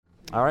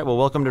All right, well,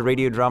 welcome to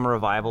Radio Drama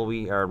Revival.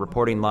 We are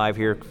reporting live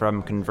here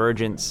from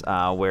Convergence,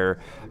 where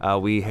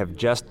we have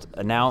just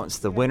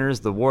announced the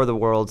winners, the War of the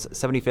Worlds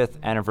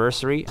 75th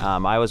anniversary.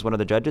 I was one of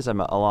the judges. I'm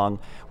along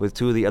with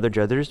two of the other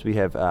judges. We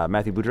have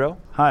Matthew Boudreau.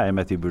 Hi, I'm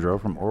Matthew Boudreau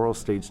from Oral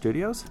Stage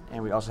Studios.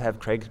 And we also have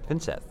Craig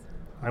Finseth.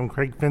 I'm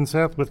Craig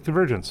Finseth with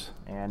Convergence.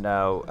 And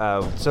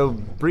so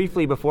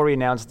briefly, before we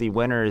announce the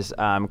winners,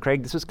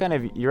 Craig, this was kind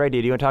of your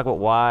idea. Do you want to talk about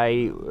why,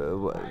 a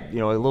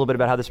little bit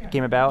about how this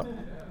came about?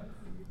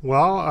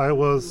 Well, I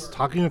was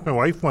talking with my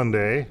wife one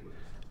day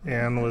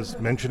and was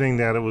mentioning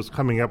that it was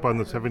coming up on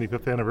the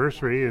 75th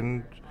anniversary,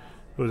 and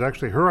it was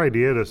actually her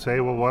idea to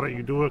say, well, why don't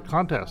you do a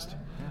contest?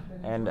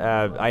 And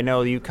I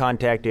know you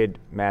contacted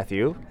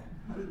Matthew.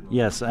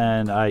 Yes,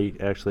 and I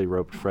actually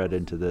roped Fred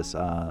into this.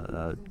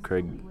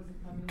 Craig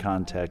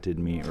contacted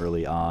me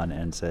early on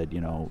and said, the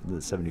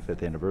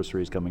 75th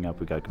anniversary is coming up,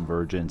 we got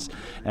Convergence,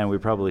 and we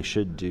probably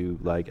should do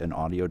like an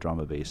audio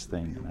drama based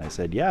thing. And I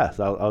said, yeah,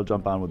 I'll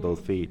jump on with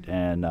both feet.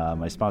 And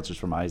my sponsors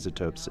from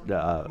Isotopes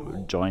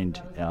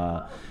joined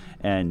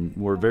and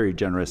were very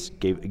generous,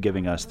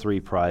 giving us 3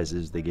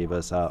 prizes. They gave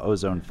us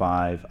Ozone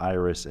 5,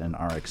 Iris, and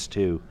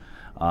RX2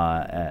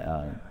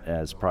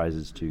 as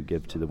prizes to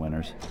give to the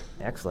winners.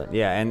 Excellent.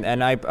 Yeah,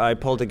 and I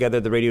pulled together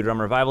the Radio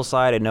Drama Revival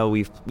side. I know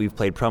we've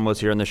played promos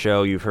here on the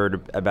show. You've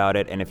heard about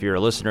it, and if you're a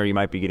listener, you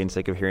might be getting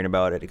sick of hearing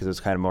about it because it was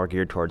kind of more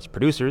geared towards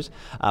producers.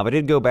 But I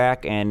did go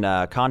back and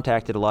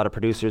contacted a lot of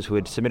producers who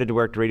had submitted to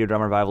work to Radio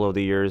Drama Revival over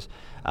the years,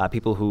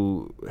 people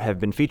who have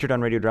been featured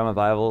on Radio Drama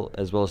Revival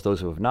as well as those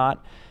who have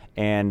not.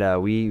 And I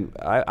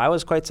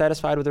was quite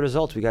satisfied with the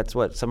results. We got,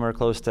 somewhere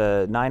close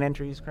to 9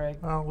 entries, Craig?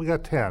 We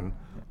got 10.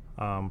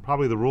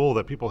 Probably the rule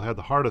that people had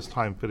the hardest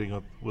time fitting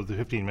up was the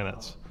 15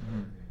 minutes.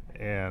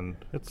 Mm-hmm. And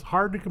it's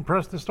hard to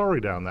compress the story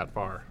down that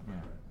far.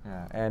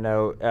 Yeah. And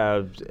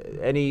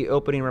any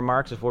opening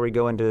remarks before we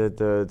go into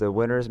the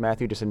winners,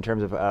 Matthew, just in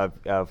terms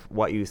of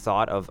what you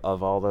thought of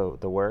all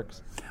the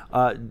works?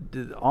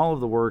 All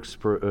of the works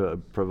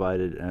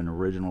provided an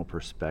original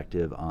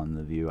perspective on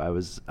the view. I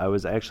was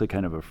actually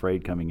kind of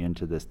afraid coming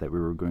into this that we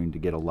were going to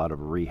get a lot of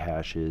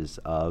rehashes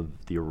of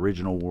the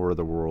original War of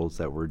the Worlds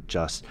that were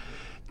just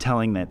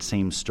telling that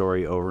same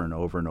story over and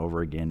over and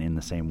over again in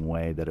the same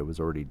way that it was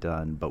already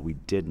done, but we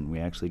didn't. We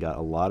actually got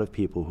a lot of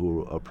people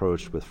who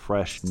approached with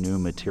fresh, new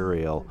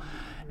material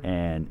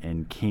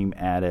and came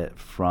at it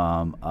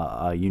from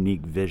a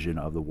unique vision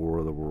of the War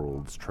of the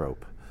Worlds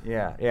trope.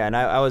 Yeah, and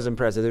I was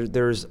impressed.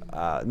 There's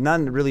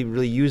none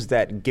really used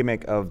that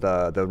gimmick of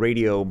the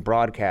radio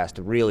broadcast,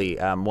 really.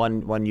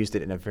 One used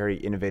it in a very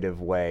innovative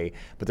way,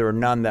 but there were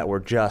none that were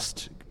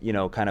just,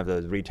 kind of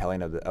the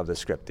retelling of the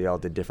script. They all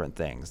did different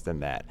things than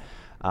that.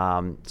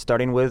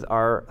 Starting with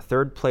our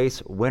third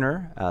place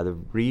winner, the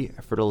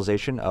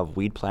Refertilization of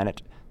Weed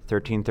Planet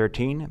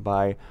 1313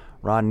 by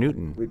Ron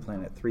Newton. Weed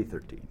Planet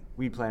 313.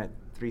 Weed Planet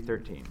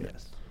 313.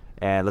 Yes.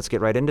 And let's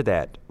get right into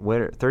that.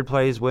 Third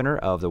place winner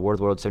of the War of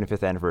the Worlds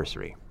 75th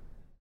anniversary.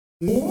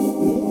 The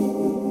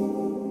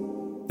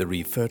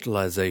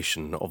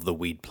Refertilization of the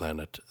Weed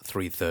Planet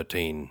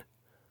 313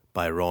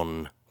 by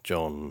Ron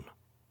John.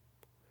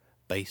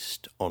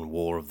 Based on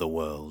War of the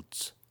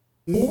Worlds.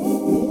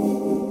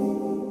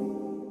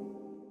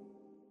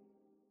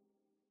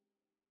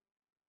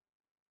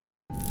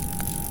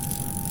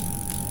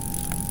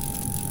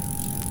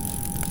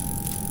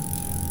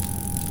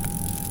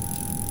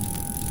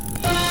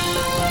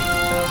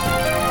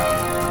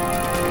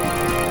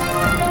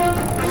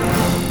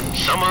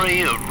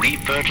 Summary of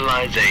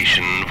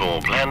refertilization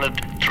for Planet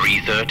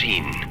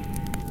 313.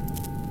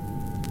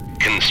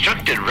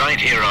 Constructed right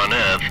here on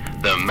Earth,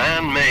 the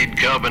man-made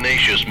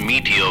carbonaceous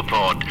meteor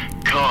pod,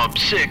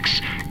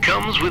 Carb-6,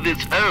 comes with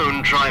its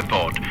own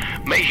tripod,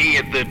 making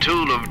it the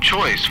tool of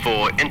choice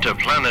for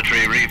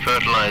interplanetary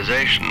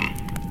refertilization.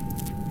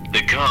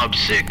 The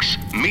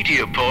Carb-6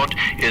 meteor pod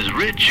is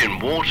rich in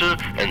water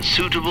and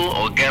suitable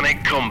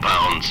organic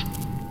compounds.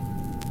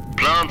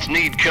 Plants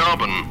need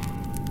carbon.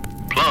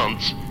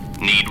 Plants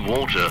need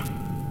water.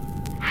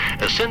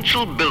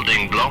 Essential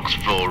building blocks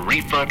for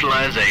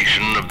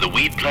refertilization of the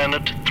Weed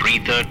Planet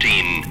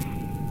 313.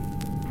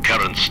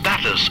 Current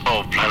status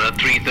of Planet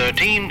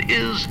 313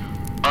 is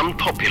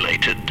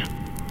unpopulated.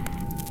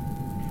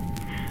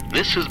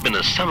 This has been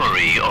a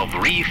summary of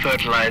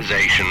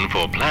refertilization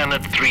for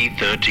Planet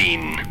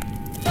 313.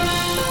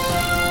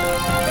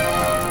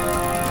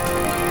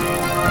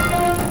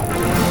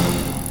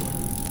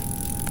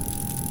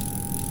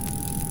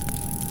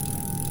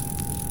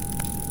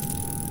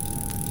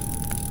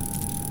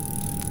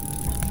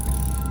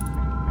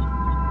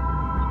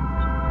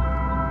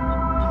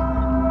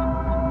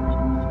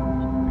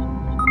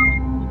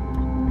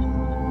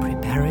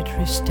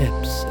 Preparatory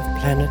steps of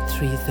Planet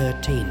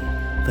 313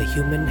 for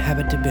human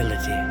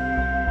habitability.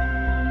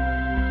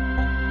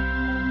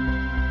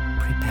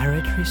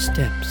 Preparatory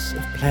steps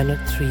of Planet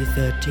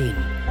 313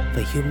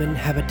 for human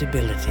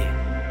habitability.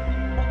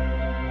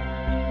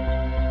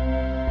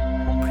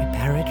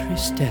 Preparatory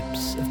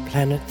steps of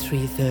Planet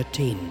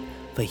 313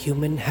 for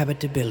human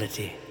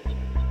habitability.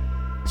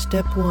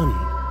 Step 1.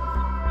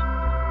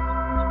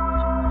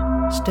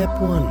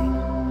 Step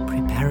 1.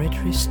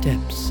 Preparatory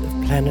steps of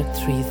Planet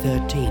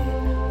 313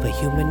 for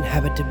human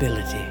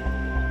habitability.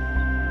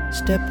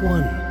 Step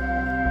 1.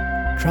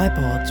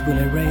 Tripods will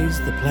erase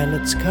the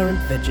planet's current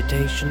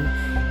vegetation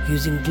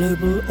using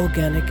global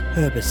organic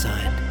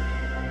herbicide.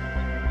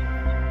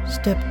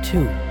 Step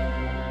 2.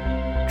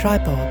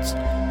 Tripods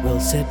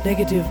will set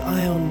negative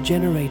ion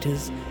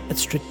generators at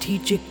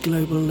strategic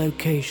global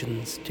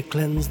locations to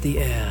cleanse the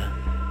air.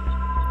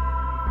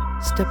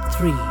 Step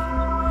 3.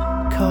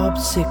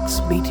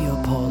 Carb-6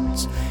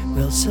 meteorpods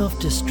will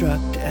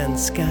self-destruct and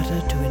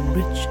scatter to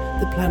enrich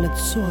the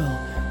planet's soil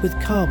with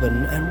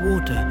carbon and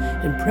water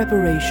in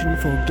preparation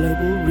for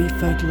global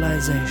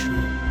refertilization.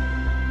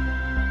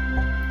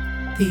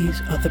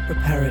 These are the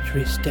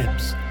preparatory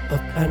steps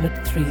of Planet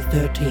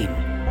 313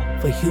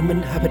 for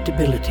human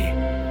habitability.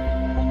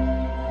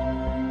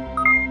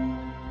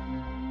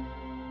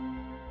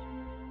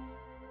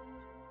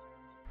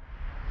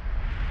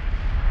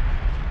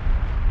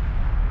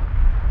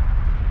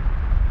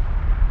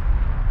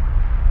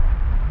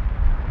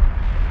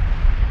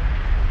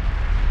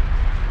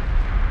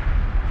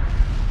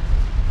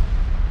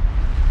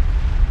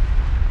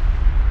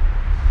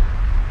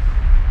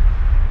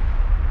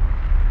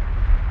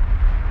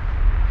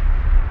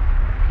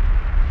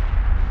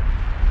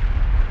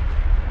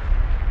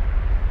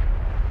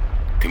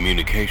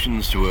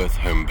 Communications to Earth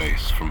home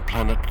base from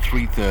Planet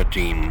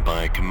 313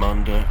 by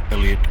Commander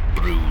Elliot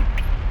Brood.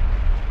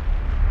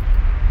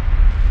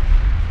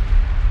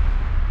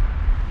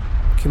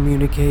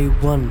 Communique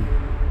 1.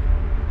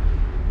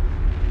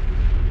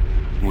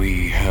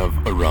 We have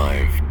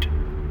arrived.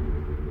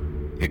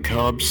 The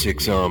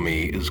Carb-6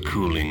 army is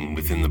cooling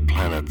within the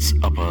planet's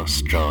upper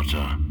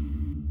strata.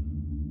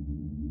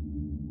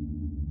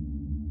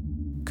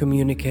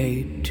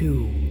 Communique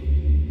 2.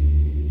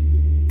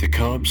 The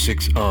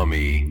Carb-6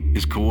 army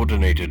is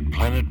coordinated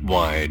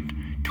planet-wide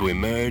to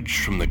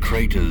emerge from the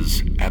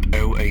craters at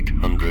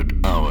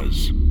 0800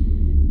 hours.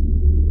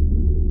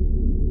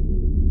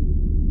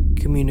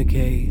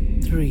 Communique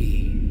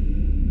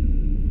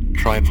 3.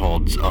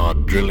 Tripods are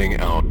drilling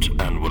out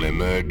and will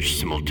emerge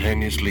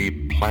simultaneously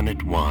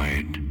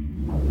planet-wide.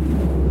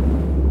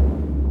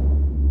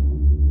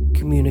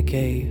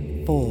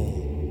 Communique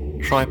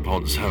 4.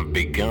 Tripods have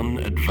begun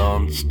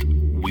advanced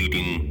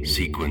weeding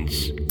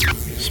sequence,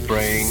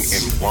 spraying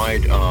in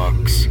wide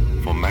arcs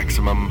for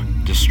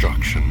maximum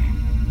destruction.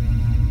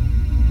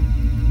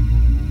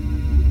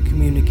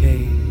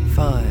 Communique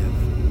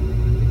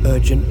 5.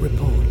 Urgent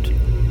report.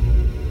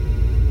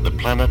 The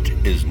planet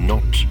is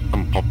not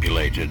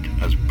unpopulated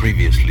as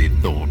previously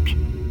thought.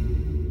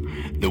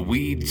 The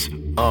weeds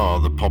are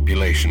the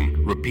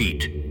population.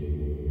 Repeat,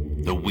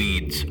 the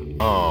weeds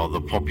are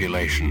the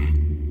population.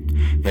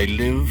 They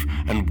live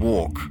and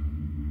walk.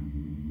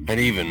 And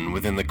even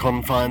within the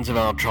confines of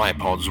our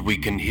tripods, we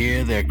can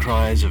hear their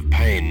cries of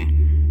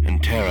pain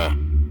and terror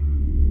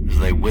as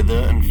they wither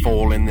and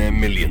fall in their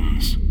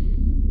millions.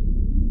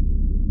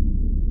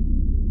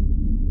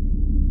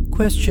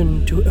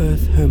 Question to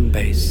Earth home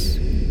base.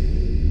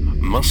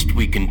 Must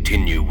we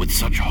continue with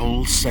such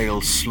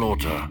wholesale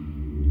slaughter?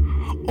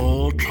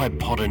 All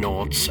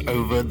tripodonauts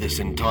over this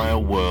entire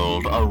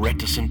world are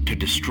reticent to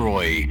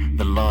destroy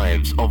the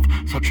lives of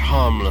such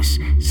harmless,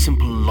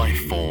 simple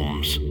life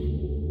forms.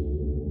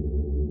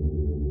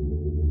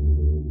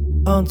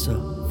 Answer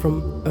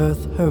from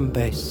Earth home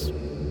base.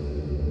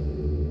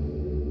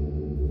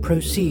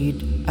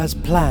 Proceed as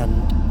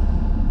planned.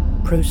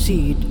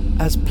 Proceed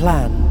as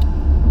planned.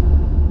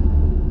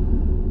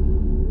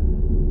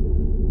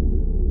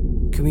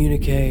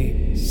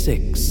 Communique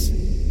 6.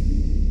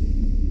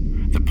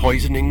 The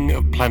poisoning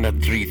of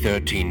Planet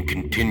 313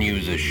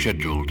 continues as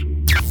scheduled.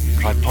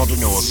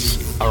 Tripodonauts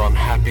are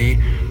unhappy,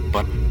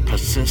 but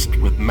persist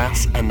with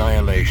mass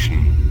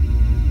annihilation.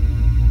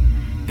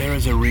 There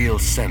is a real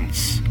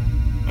sense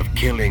of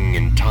killing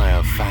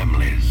entire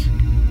families,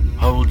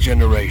 whole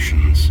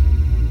generations.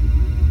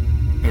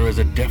 There is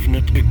a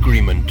definite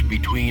agreement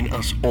between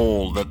us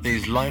all that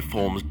these life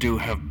forms do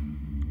have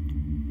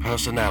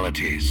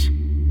personalities.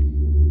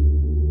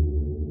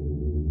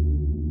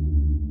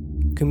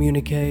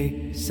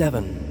 Communique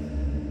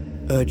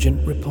 7.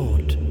 Urgent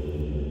report.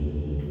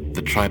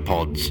 The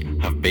tripods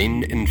have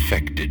been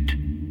infected.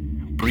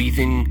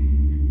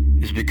 Breathing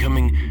is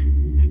becoming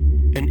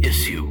an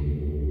issue.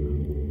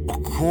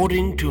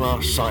 According to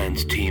our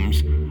science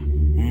teams,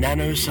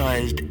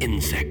 nano-sized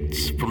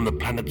insects from the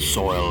planet's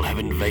soil have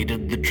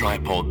invaded the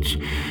tripods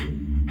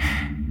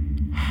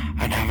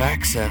and have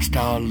accessed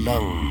our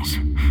lungs.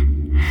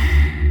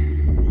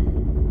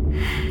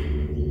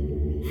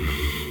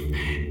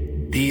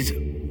 These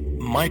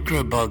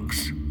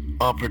microbugs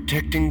are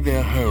protecting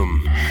their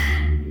home,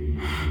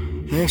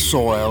 their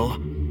soil,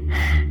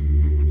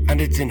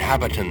 and its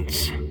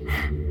inhabitants.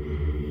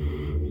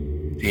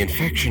 The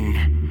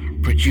infection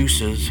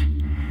produces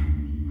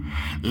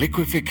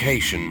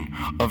liquefaction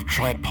of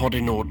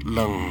tripodonaut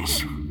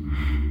lungs.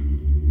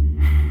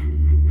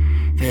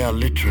 They are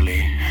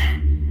literally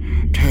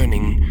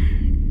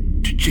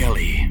turning to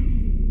jelly.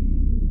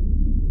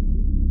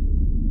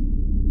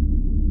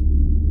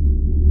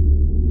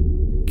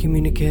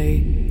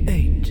 Communique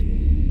 8.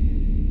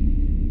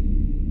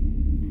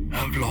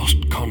 Have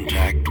lost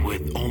contact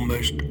with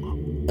almost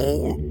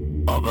all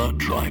other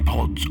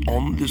tripods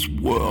on this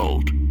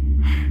world.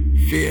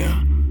 Fear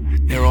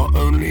there are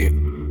only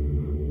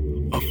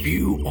a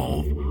few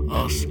of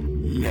us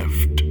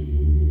left.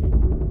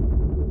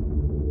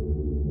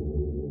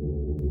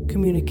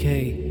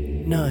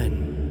 Communique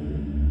 9.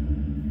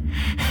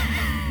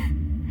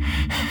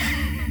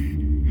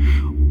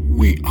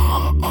 We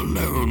are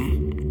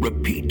alone.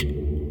 Repeat.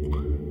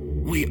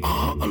 We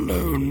are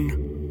alone.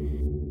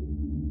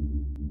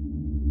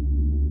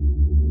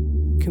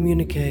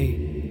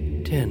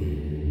 Communique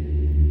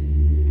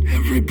 10.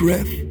 Every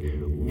breath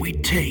we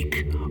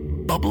take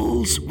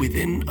bubbles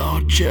within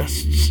our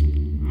chests.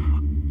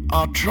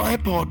 Our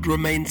tripod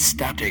remains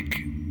static,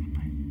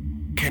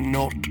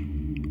 cannot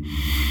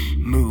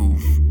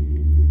move.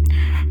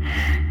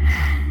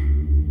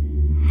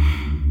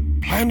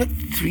 Planet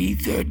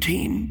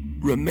 313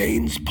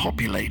 remains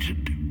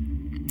populated.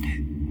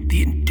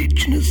 The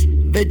indigenous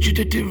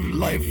vegetative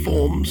life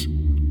forms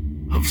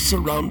have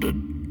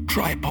surrounded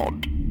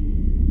Tripod.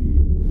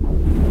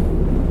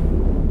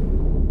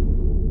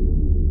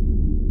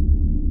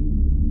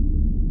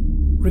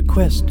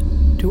 Request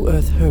to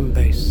Earth home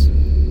base.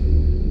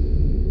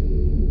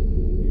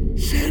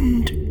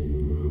 Send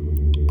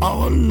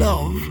our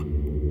love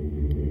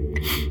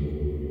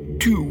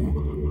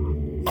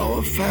to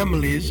our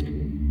families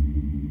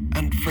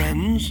and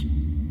friends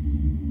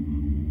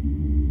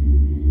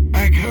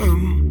back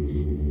home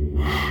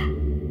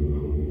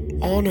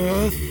on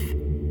Earth.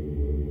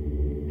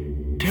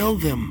 Tell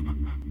them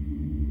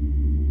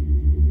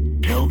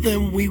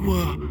we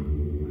were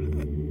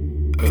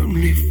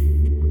only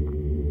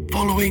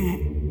following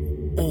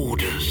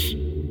orders.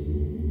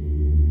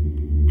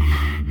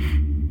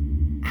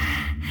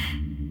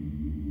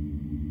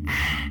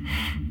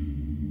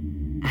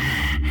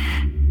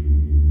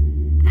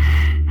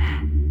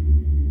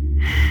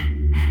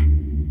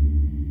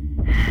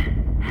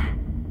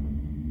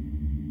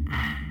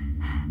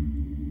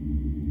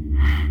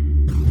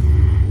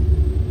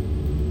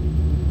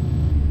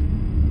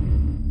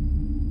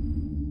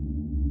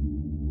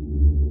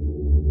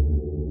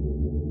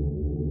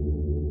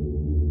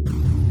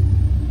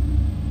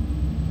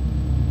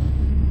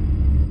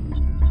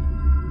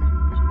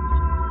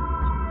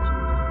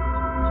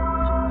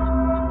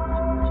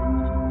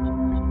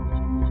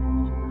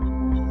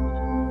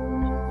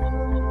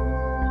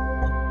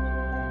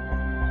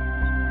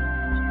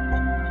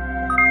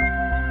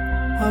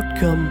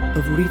 Outcome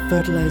of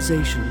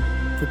refertilization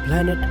for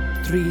Planet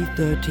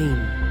 313.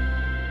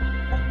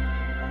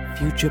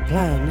 Future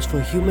plans for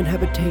human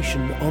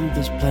habitation on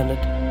this planet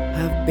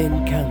have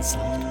been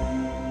cancelled.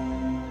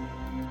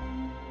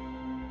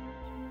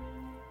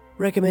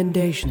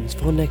 Recommendations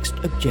for next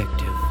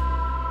objective.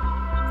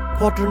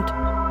 Quadrant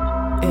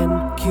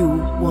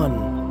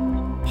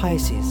NQ1,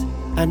 Pisces,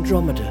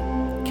 Andromeda,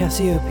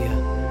 Cassiopeia,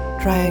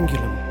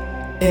 Triangulum,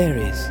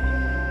 Aries,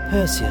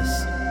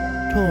 Perseus,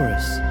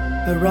 Taurus,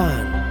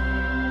 Orion.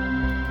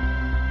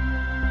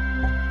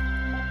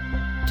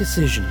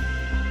 Decision.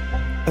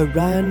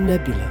 Orion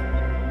Nebula.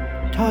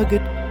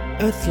 Target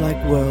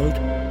Earth-like world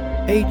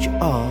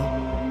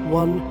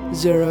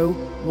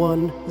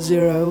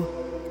HR1010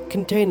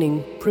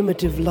 containing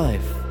primitive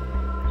life.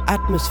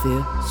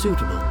 Atmosphere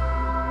suitable.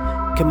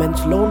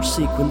 Commence launch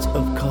sequence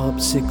of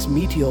Carb-6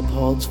 meteor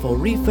pods for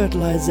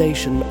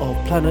refertilization of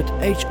planet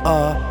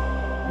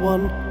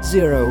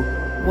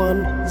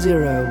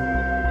HR1010.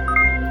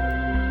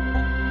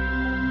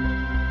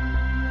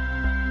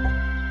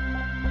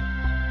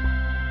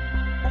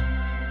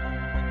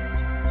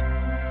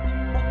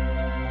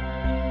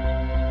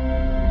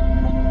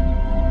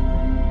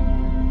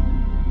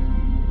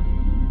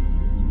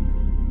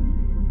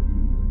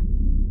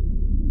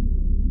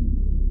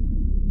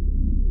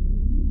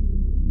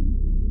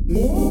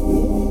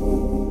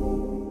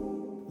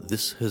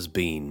 This has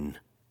been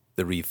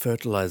The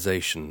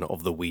Refertilization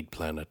of the Weed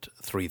Planet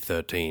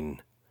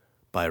 313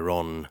 by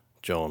Ron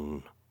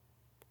John,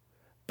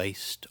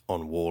 based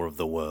on War of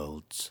the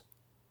Worlds.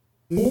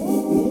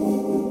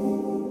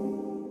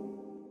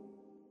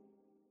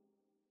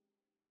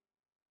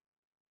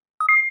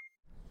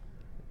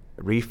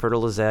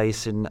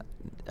 Refertilization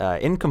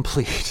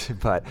incomplete,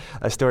 but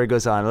a story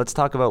goes on. Let's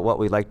talk about what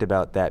we liked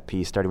about that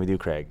piece, starting with you,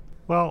 Craig.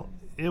 Well,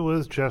 it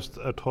was just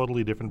a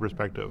totally different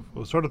perspective.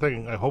 The sort of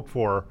thing I hoped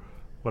for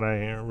when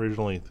I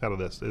originally thought of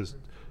this is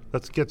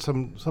let's get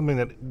something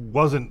that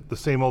wasn't the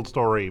same old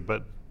story,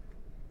 but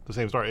the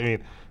same story. I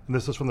mean, and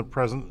this is from the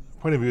present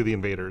point of view of the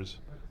invaders.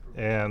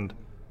 And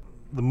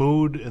the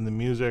mood and the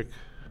music,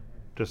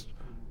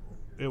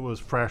 it was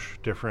fresh,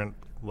 different,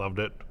 loved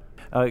it.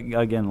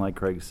 Again, like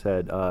Craig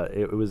said,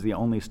 it was the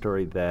only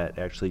story that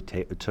actually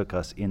took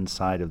us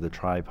inside of the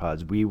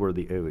tripods. We were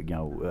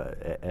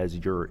as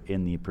you're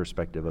in the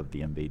perspective of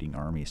the invading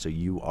army, so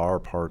you are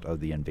part of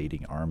the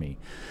invading army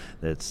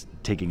that's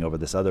taking over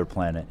this other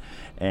planet,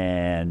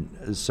 and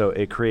so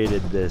it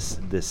created this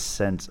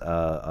sense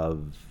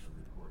of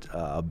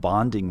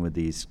bonding with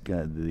these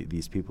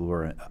people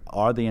who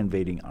are the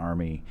invading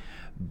army,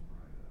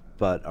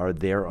 but are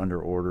there under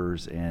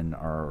orders and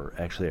are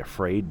actually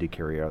afraid to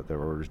carry out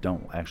their orders,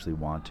 don't actually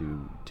want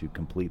to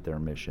complete their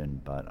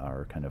mission, but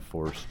are kind of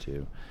forced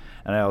to.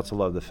 And I also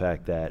love the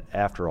fact that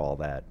after all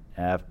that,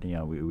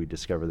 we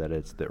discover that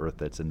it's the Earth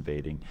that's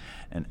invading,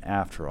 and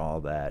after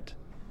all that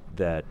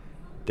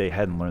they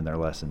hadn't learned their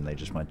lesson. They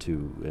just went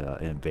to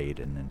invade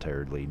an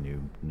entirely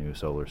new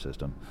solar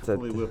system.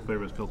 Fully with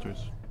various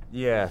filters.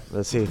 Yeah,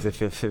 let's see if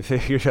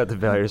figure out the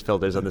various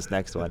filters on this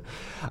next one.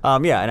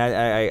 Yeah, and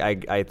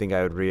I think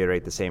I would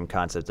reiterate the same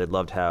concept. I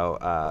loved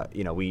how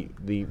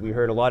we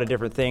heard a lot of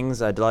different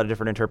things, a lot of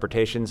different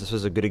interpretations. This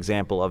was a good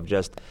example of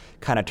just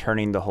kind of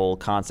turning the whole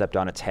concept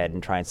on its head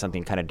and trying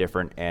something kind of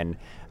different. And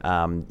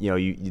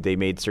they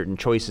made certain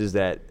choices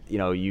that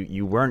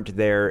you weren't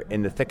there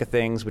in the thick of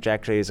things, which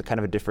actually is a kind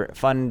of a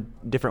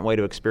different way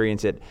to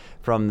experience it.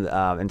 From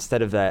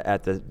instead of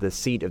at the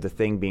seat of the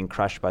thing being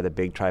crushed by the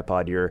big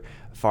tripod, you're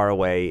far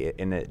away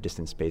in the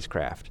distant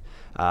spacecraft.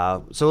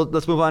 So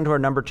let's move on to our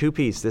number 2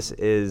 piece. This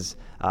is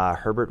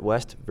Herbert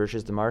West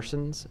versus the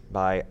Martians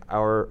by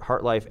our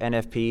HeartLife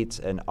NFP. It's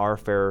an Our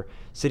Fair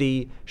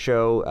City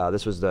show.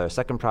 This was the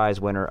second prize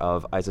winner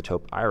of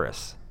Isotope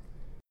Iris.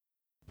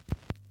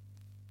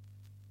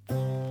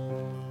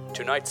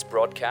 Tonight's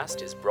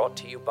broadcast is brought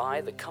to you by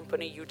the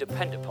company you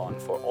depend upon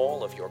for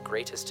all of your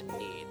greatest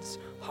needs,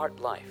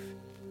 HeartLife.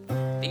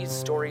 These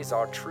stories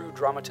are true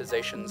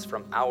dramatizations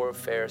from our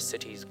fair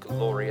city's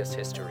glorious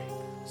history.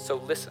 So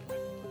listen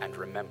and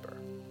remember,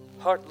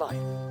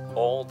 HeartLife,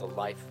 all the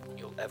life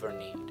you'll ever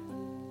need.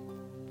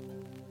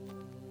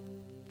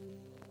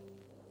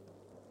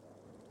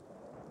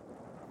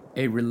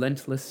 A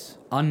relentless,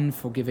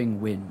 unforgiving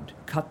wind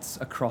cuts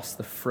across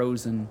the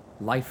frozen,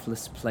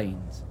 lifeless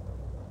plains.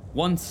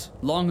 Once,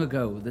 long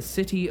ago, the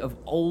city of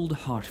Old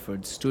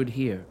Hartford stood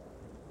here.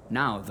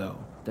 Now,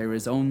 though, there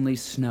is only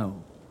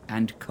snow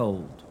and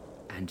cold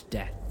and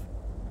death.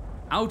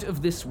 Out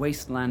of this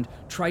wasteland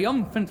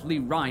triumphantly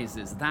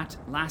rises that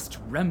last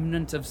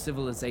remnant of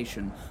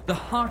civilization, the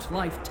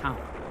HeartLife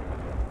Tower.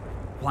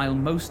 While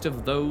most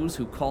of those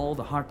who call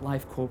the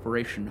HeartLife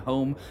Corporation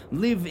home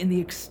live in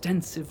the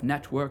extensive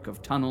network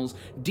of tunnels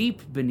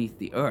deep beneath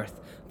the earth,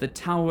 the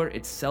tower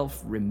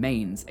itself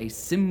remains a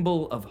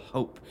symbol of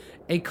hope,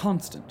 a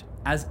constant,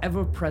 as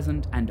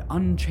ever-present and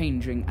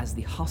unchanging as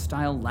the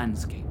hostile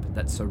landscape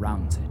that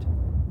surrounds it.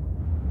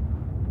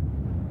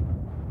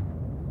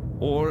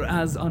 Or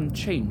as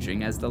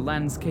unchanging as the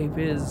landscape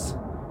is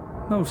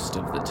most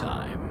of the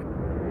time.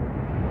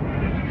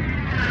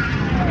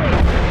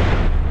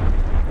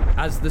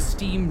 As the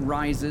steam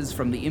rises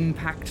from the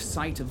impact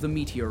site of the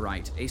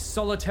meteorite, a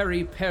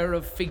solitary pair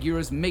of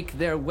figures make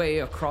their way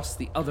across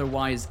the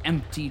otherwise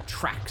empty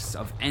tracts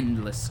of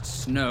endless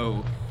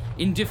snow.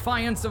 In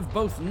defiance of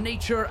both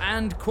nature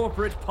and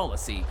corporate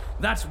policy,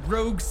 that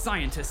rogue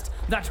scientist,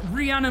 that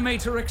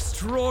reanimator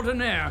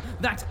extraordinaire,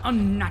 that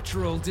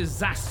unnatural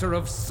disaster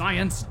of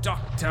science,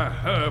 Dr.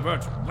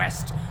 Herbert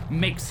West,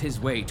 makes his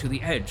way to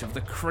the edge of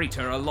the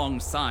crater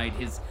alongside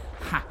his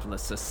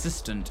hapless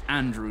assistant,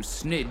 Andrew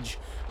Snidge.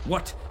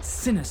 What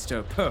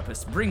sinister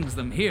purpose brings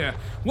them here?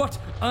 What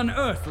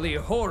unearthly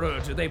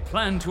horror do they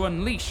plan to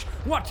unleash?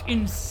 What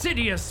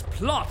insidious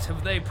plot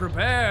have they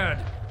prepared?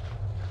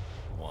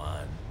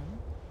 1,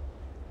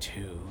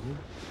 2,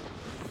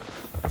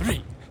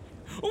 3.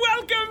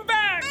 Welcome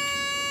back!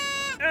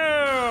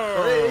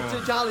 For it's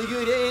a jolly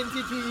good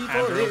entity,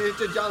 for it's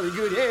a jolly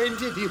good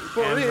entity,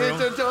 for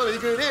it's a jolly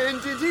good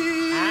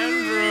entity,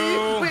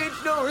 Andrew! which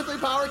no earthly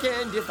power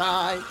can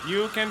defy.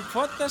 You can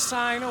put the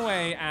sign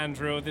away,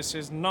 Andrew. This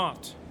is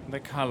not the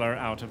color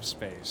out of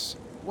space.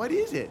 What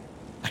is it?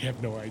 I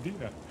have no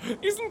idea.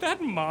 Isn't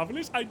that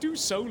marvelous? I do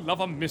so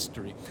love a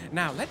mystery.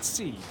 Now, let's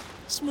see.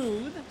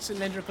 Smooth,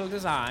 cylindrical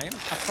design,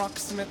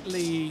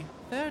 approximately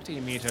 30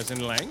 meters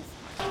in length.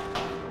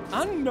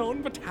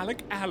 Unknown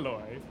metallic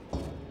alloy.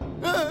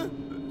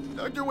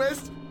 Dr.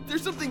 West,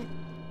 there's something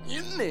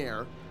in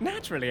there.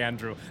 Naturally,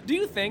 Andrew. Do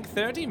you think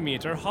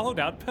 30-meter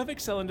hollowed-out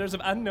perfect cylinders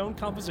of unknown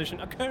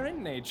composition occur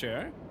in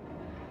nature?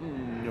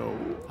 No.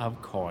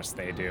 Of course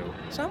they do.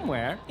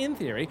 Somewhere, in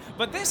theory,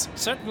 but this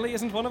certainly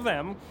isn't one of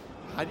them.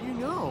 How do you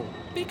know?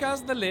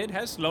 Because the lid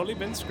has slowly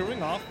been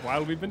screwing off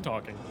while we've been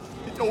talking.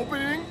 It's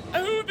opening?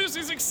 Oh, this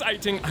is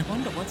exciting. I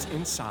wonder what's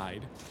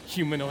inside.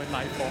 Humanoid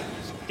life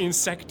forms?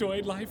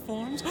 Insectoid life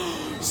forms?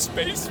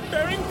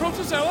 Space-faring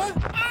protozoa?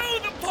 Oh,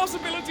 the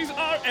possibilities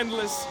are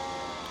endless.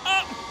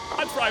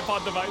 A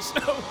tripod device.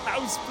 Oh,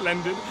 how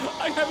splendid.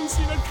 I haven't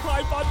seen a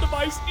tripod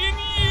device in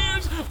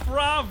years.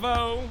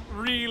 Bravo.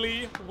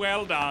 Really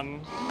well done.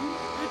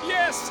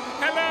 Yes,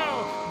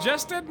 hello.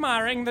 Just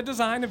admiring the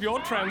design of your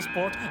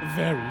transport.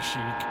 Very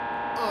chic.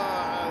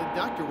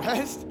 Dr.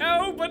 West?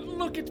 Oh, but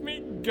look at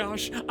me.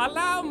 Gosh,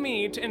 allow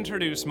me to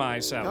introduce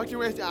myself. Dr.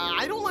 West,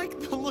 I don't like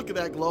the look of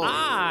that glow.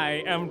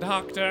 I am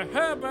Dr.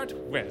 Herbert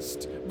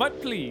West,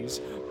 but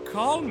please,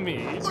 call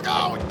me... Look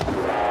out!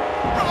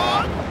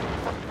 Run!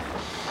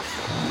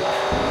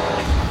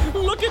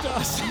 Look Look at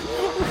us,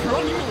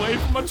 running away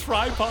from a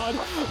tripod,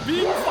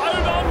 being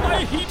fired on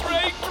by heat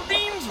ray.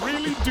 Dreams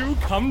really do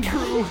come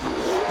true.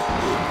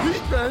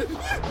 Heat ray?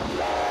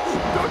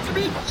 Don't you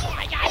mean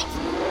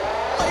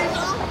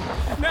laser?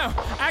 No,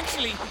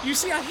 actually, you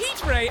see, a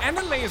heat ray and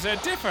a laser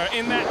differ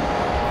in that...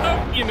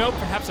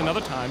 perhaps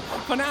another time.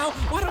 For now,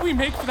 why don't we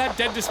make for that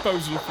dead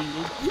disposal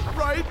field?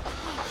 Right.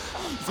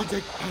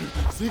 Zigzag pattern.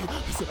 Zigzag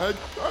pattern.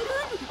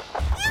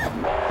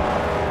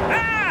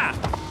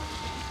 Ah!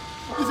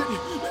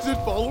 Is it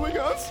following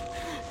us?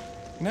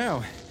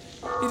 No.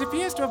 It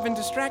appears to have been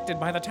distracted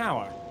by the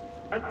tower.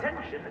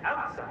 Attention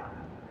outside.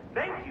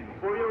 Thank you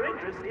for your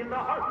interest in the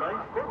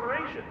Heartlife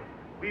Corporation.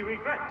 We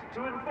regret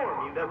to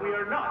inform you that we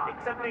are not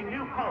accepting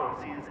new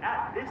policies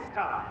at this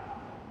time.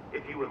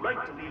 If you would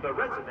like to leave a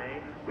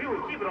resume, we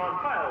will keep it on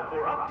file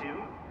for up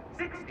to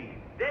 60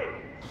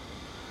 days.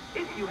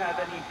 If you have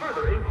any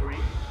further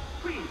inquiries,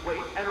 please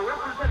wait and a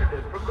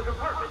representative from the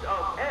Department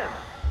of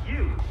MURDER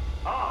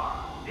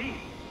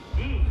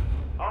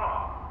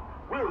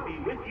will be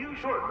with you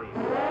shortly.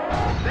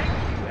 Thank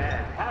you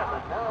and have a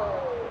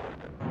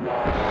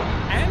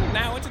And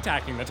now it's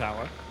attacking the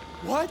tower.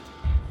 What?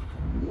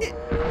 It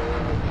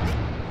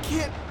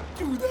can't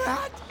do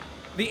that.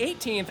 The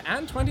 18th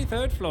and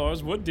 23rd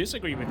floors would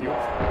disagree with you.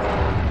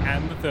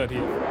 And the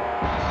 30th.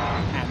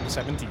 And the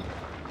 17th.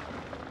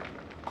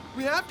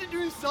 We have to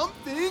do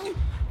something.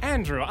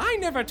 Andrew, I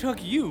never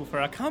took you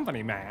for a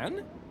company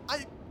man.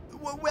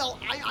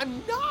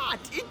 I'm not.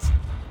 It's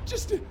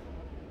just...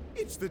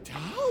 It's the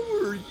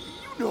tower, you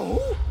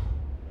know.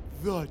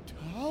 The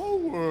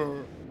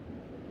tower.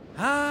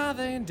 Ah,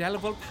 the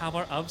indelible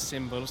power of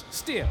symbols.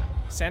 Still,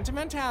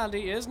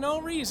 sentimentality is no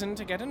reason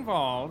to get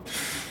involved.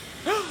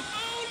 Oh,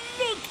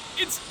 look!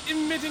 It's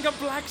emitting a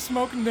black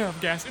smoke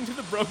nerve gas into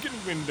the broken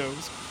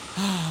windows.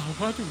 Ah,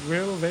 what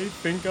will they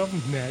think of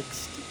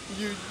next?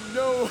 You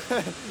know,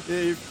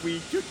 if we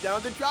took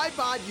down the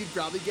tripod, you'd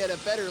probably get a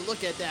better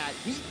look at that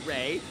heat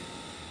ray.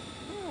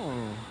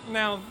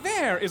 Now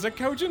there is a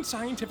cogent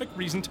scientific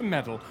reason to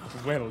meddle.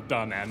 Well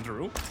done,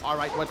 Andrew. All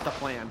right, what's the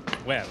plan?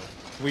 Well,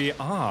 we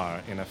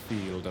are in a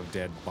field of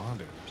dead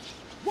bodies.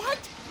 What?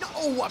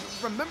 No,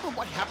 remember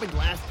what happened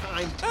last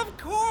time? Of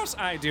course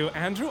I do,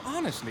 Andrew.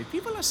 Honestly,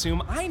 people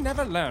assume I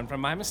never learn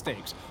from my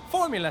mistakes.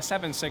 Formula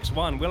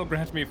 761 will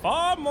grant me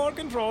far more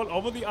control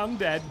over the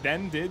undead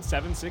than did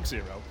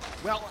 760.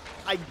 Well,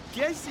 I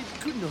guess it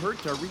couldn't hurt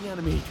to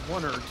reanimate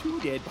one or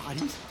two dead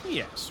bodies.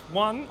 Yes,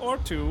 one or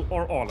two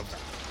or all of them.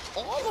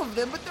 All of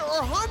them? But there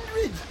are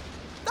hundreds!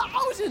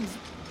 Thousands!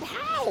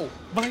 How?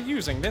 By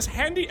using this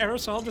handy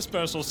aerosol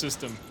dispersal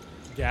system.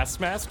 Gas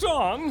masks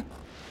on.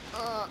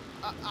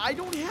 I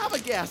don't have a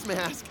gas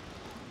mask.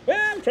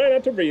 Well, try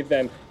not to breathe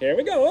then. Here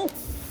we go.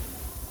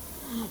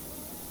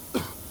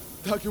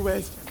 Dr.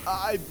 West,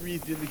 I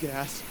breathed in the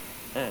gas.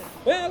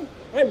 Well,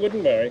 I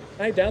wouldn't worry.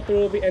 I doubt there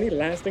will be any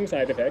lasting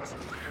side effects.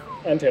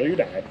 Until you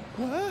die.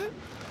 What?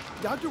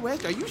 Dr.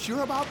 West, are you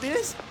sure about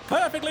this?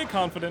 Perfectly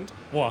confident.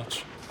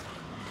 Watch.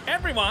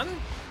 Everyone,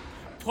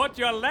 put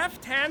your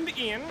left hand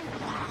in.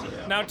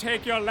 Now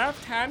take your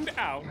left hand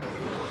out.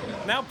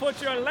 Now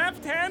put your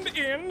left hand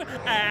in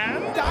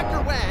and...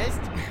 Dr. West!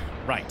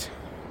 Right.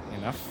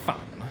 Enough fun.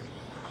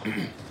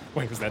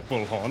 Where's that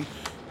bullhorn?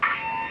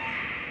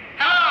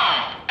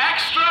 Hello,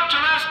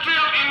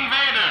 extraterrestrial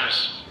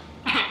invaders.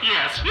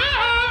 Yes,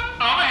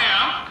 over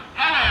here.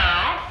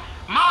 Hello.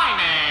 My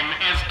name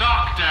is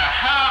Dr.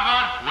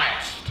 Herbert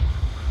West.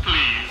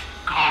 Please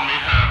call me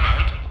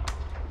Herbert.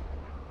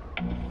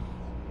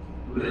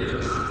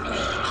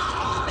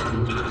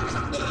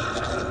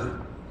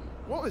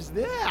 What was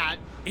that?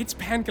 It's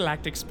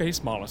Pangalactic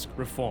Space Mollusk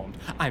reformed.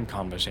 I'm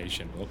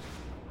conversational.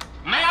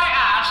 May I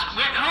ask,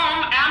 with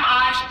whom am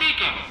I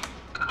speaking?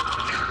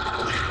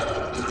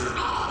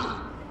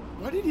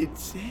 What did it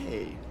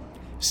say?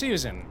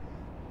 Susan.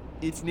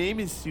 Its name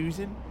is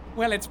Susan?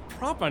 Well, its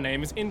proper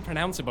name is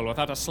impronounceable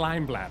without a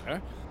slime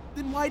bladder.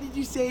 Then why did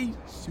you say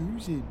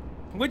Susan?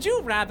 Would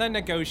you rather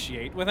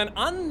negotiate with an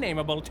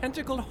unnameable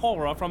tentacled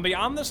horror from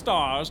beyond the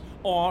stars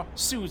or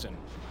Susan?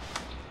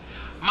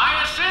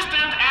 My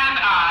assistant and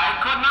I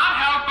could not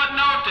help but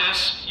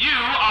notice you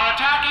are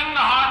attacking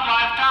the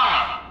Heartlife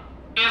Tower.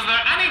 Is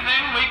there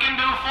anything we can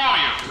do for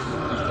you?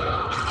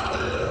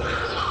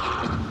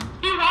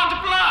 You want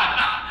blood?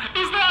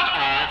 Is that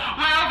all?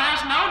 Well,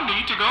 there's no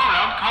need to go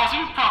around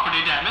causing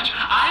property damage.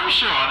 I'm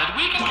sure that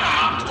we can come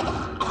up.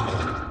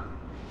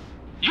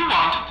 You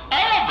want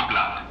all the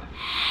blood.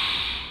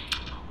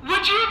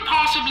 Would you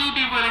possibly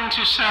be willing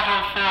to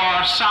settle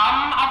for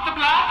some of the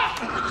blood?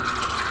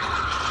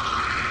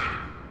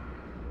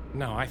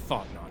 No, I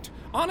thought not.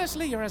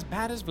 Honestly, you're as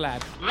bad as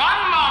Vlad. 1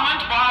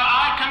 moment while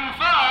I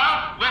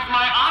confer with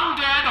my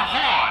undead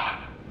horde.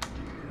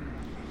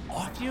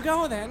 Off you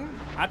go, then.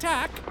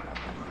 Attack!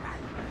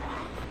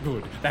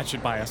 Good. That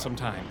should buy us some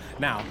time.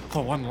 Now,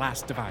 for one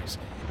last device.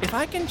 If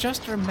I can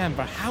just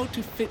remember how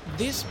to fit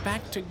this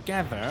back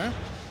together...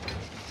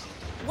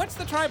 What's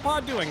the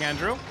tripod doing,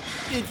 Andrew?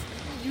 It's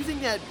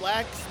using that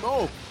black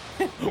smoke.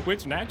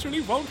 which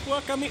naturally won't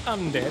work on the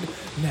undead.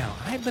 Now,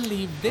 I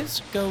believe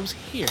this goes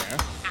here.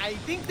 I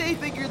think they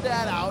figured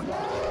that out.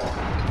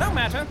 No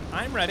matter,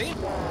 I'm ready.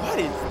 What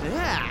is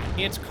that?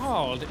 It's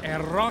called a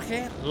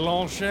rocket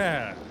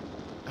launcher.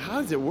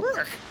 How does it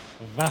work?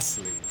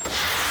 Thusly.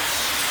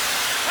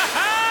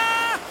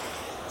 Ha-ha!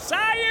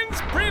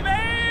 Science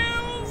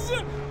prevails!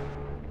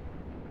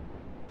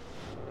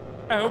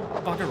 Oh,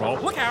 bugger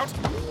all. Look out!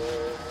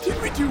 Did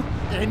we do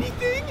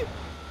anything?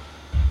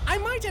 I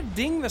might have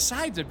dinged the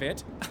sides a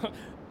bit.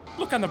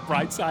 Look on the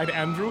bright side,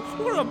 Andrew.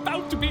 We're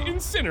about to be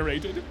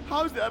incinerated.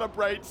 How's that a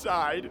bright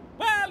side?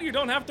 Well, you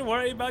don't have to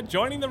worry about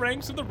joining the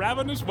ranks of the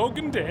ravenous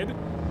Woken Dead.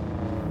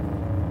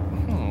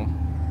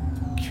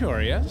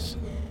 Curious.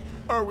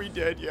 Are we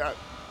dead yet?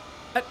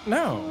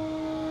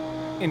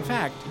 No. In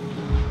fact,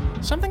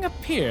 something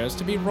appears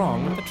to be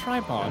wrong with the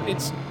tripod.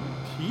 It's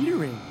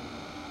teetering.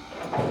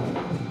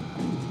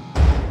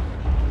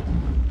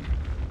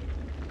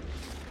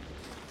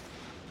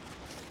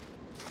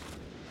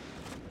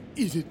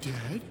 Is it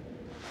dead?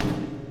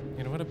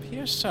 It would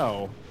appear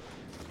so.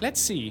 Let's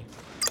see.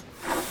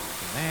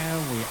 There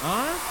we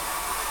are.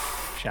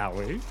 Shall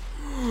we?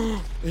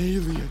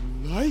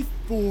 Alien life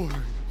forms.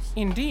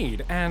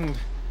 Indeed, and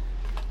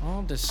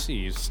all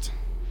deceased.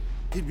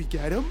 Did we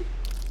get him?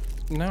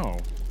 No.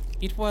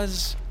 It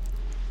was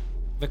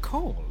the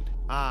cold.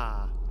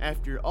 Ah,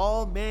 after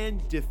all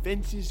man's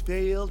defenses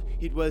failed,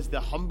 it was the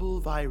humble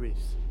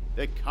virus,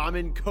 the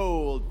common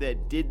cold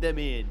that did them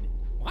in.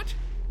 What?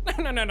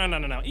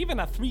 No. Even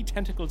a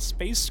 3-tentacled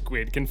space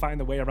squid can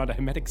find a way around a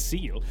hermetic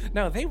seal.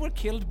 No, they were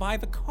killed by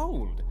the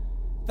cold.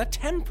 The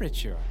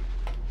temperature.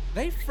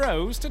 They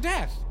froze to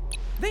death.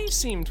 They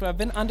seem to have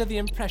been under the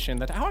impression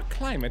that our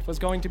climate was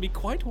going to be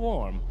quite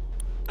warm.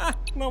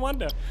 No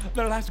wonder.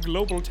 Their last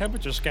global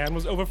temperature scan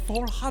was over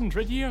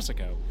 400 years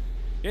ago.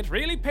 It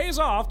really pays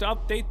off to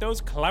update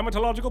those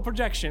climatological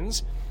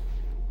projections,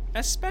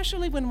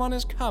 especially when one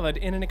is covered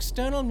in an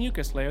external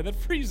mucus layer that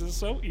freezes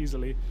so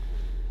easily.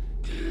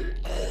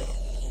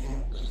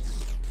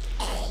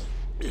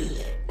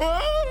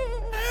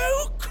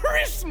 Oh,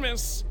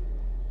 Christmas!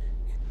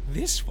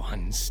 This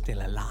one's still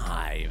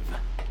alive.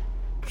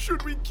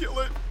 Should we kill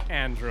it?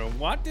 Andrew,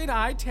 what did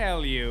I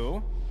tell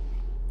you?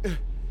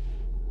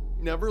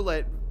 Never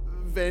let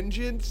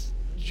vengeance,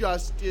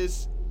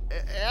 justice,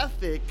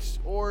 ethics,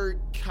 or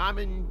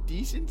common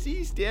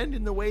decency stand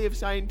in the way of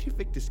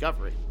scientific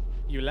discovery.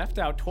 You left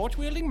out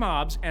torch-wielding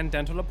mobs and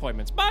dental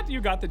appointments, but you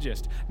got the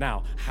gist.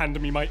 Now,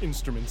 hand me my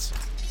instruments.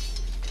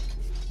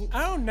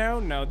 Oh,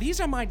 no.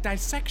 These are my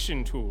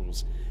dissection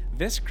tools.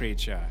 This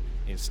creature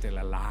is still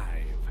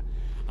alive.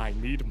 I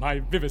need my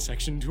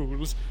vivisection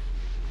tools.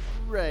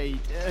 Right.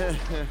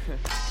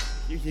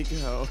 Here you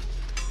go.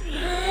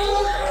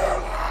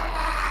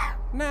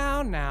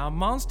 Now,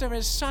 monster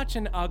is such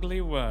an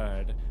ugly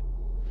word.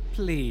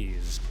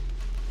 Please,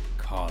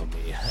 call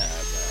me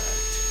Herbert.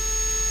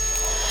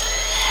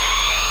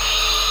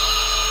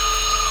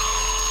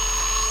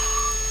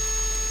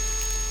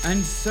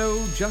 And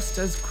so, just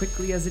as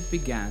quickly as it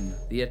began,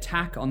 the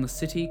attack on the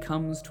city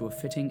comes to a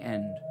fitting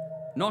end.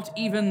 Not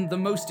even the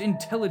most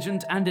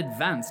intelligent and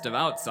advanced of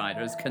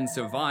outsiders can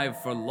survive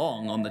for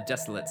long on the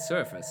desolate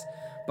surface.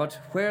 But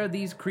where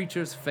these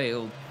creatures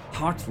failed,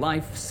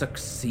 Heartlife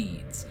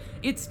succeeds.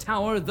 Its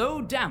tower, though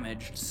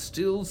damaged,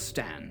 still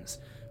stands.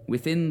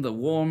 Within the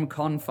warm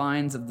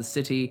confines of the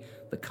city,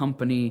 the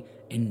company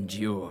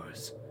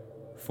endures.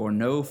 For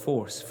no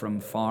force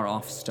from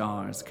far-off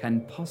stars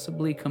can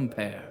possibly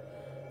compare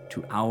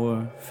to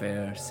our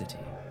fair city.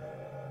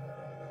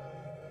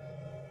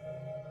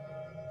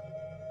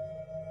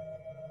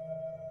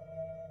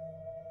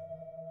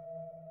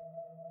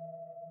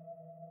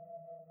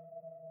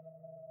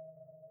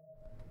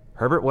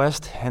 Herbert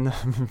West and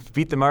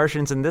beat the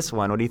Martians in this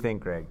one. What do you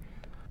think, Greg?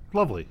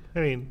 Lovely. I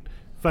mean,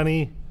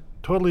 funny,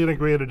 totally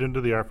integrated into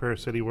the Our Fair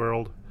City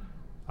world.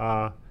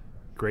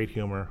 Great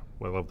humor.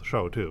 Well, I love the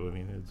show, too. I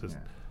mean, it's just...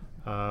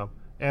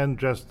 and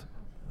just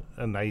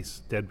a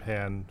nice,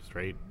 deadpan,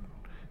 straight...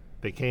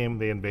 They came,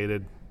 they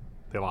invaded,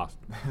 they lost.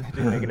 They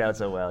didn't make it out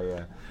so well,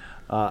 yeah.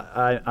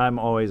 I'm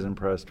always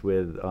impressed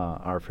with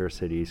Our Fair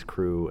City's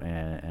crew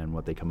and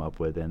what they come up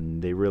with,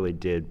 and they really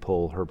did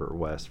pull Herbert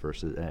West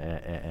versus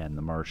and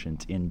the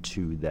Martians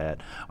into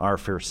that Our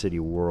Fair City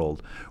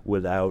world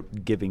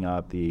without giving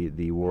up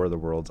the War of the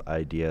Worlds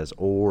ideas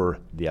or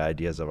the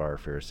ideas of Our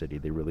Fair City.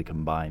 They really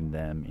combined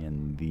them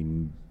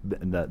in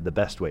the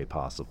best way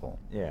possible.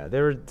 Yeah,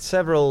 there were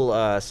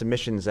several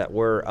submissions that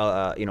were,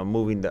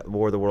 moving the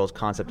War of the Worlds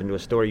concept into a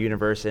story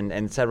universe,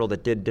 and several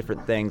that did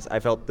different things. I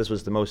felt this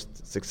was the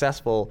most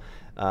successful,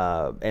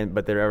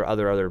 but there are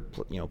other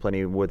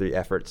plenty of worthy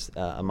efforts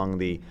among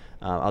the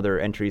other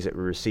entries that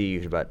were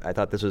received. But I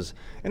thought this was,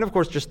 and of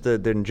course, just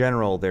in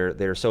general,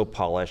 they're so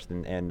polished,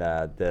 and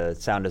the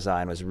sound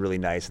design was really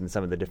nice, and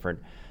some of the different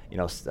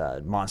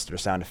monster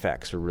sound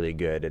effects were really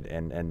good,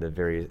 and the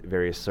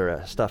various sort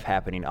of stuff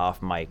happening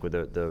off mic with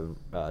the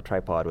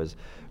tripod was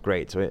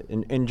great. So I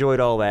enjoyed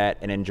all that,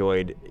 and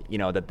enjoyed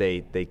that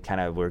they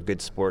kind of were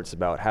good sports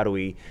about how do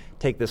we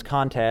take this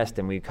contest,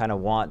 and we kind of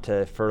want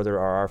to further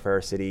our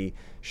Fair City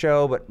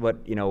show, but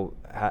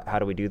how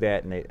do we do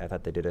that? And I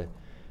thought they did a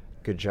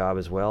good job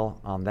as well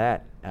on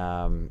that.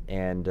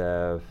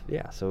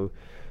 So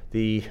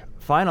the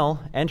final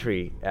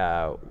entry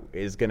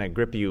is going to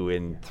grip you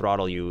and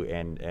throttle you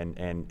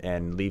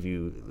and leave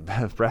you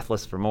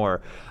breathless for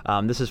more.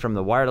 This is from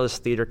the Wireless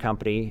Theatre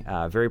Company.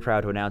 Very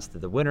proud to announce that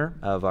the winner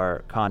of our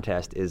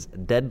contest is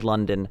Dead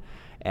London.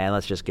 And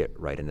let's just get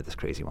right into this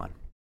crazy one.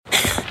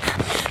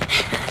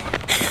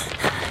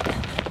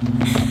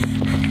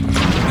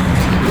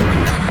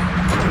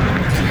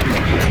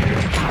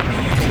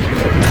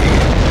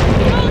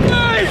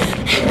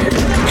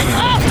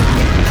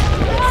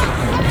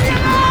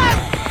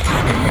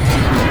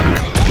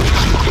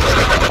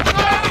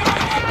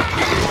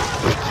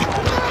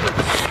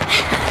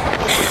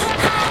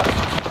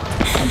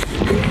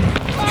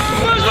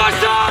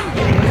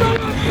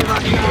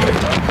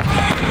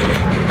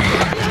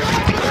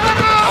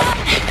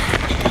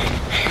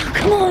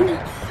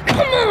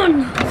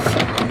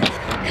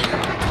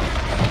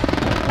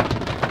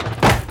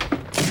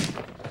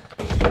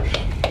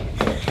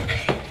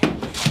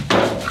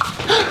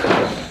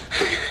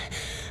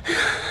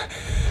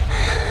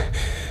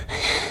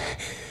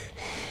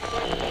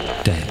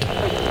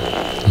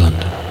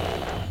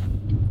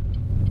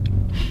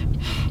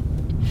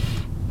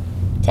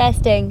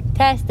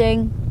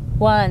 Testing.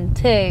 1,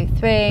 2,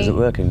 3. Is it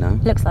working now?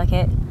 Looks like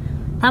it.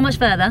 How much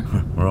further?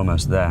 We're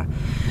almost there.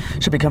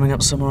 Should be coming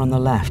up somewhere on the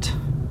left.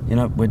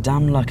 We're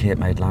damn lucky it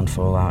made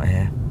landfall out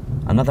here.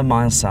 Another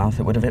mile south,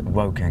 it would have hit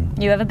Woking.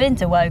 You ever been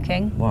to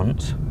Woking?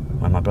 Once,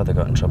 when my brother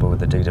got in trouble with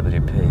the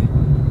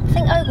DWP. I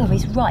think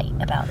Ogilvy's right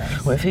about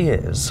this. Well, if he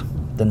is,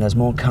 then there's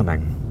more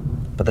coming.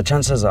 But the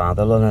chances are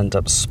they'll all end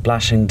up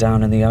splashing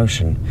down in the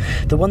ocean.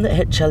 The one that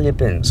hit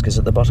Chelyabinsk is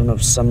at the bottom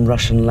of some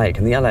Russian lake,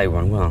 and the LA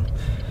one, well,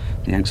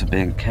 the Yanks are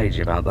being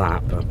cagey about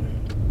that, but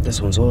this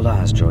one's all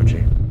ours,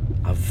 Georgie.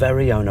 Our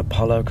very own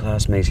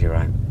Apollo-class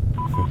meteorite.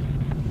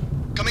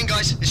 Come in,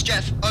 guys. It's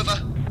Jeff. Over.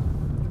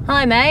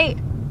 Hi, mate.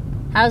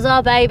 How's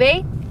our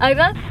baby?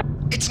 Over.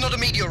 It's not a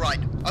meteorite.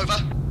 Over.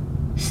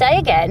 Say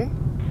again.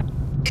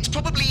 It's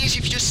probably easier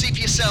if you just see for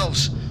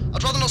yourselves.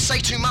 I'd rather not say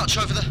too much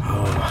over the...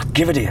 Oh,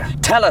 give it here.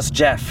 Tell us,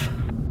 Jeff.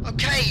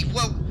 Okay,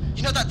 well,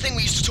 that thing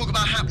we used to talk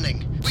about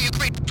happening? We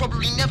agreed it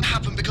probably never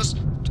happened because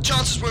the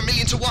chances were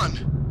 1,000,000 to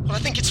 1. Well, I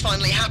think it's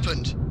finally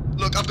happened.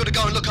 Look, I've got to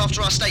go and look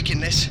after our stake in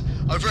this.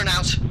 Over and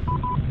out.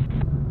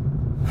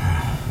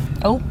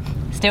 Oh,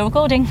 still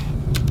recording.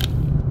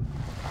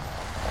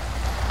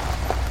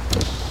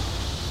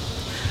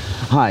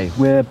 Hi,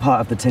 we're part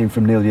of the team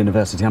from Neil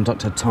University. I'm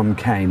Dr. Tom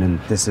Kane, and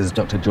this is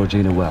Dr.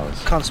 Georgina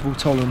Wells. Constable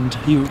Tolland,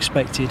 you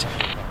expected.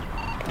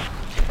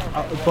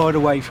 By the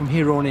way, from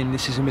here on in,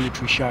 this is a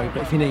military show,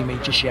 but if you need me,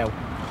 just yell.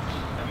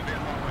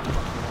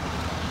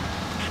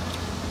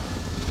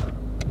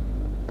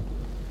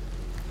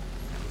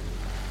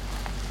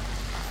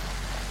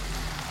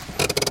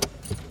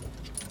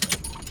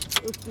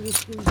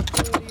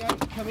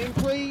 Come in,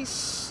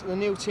 please. The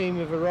Neil team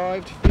have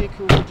arrived.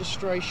 Vehicle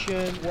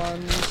registration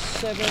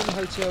 17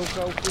 Hotel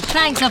Golf.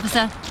 Thanks,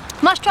 officer.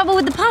 Much trouble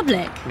with the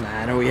public?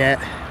 Nah, not yet.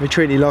 We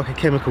treat it like a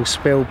chemical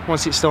spill.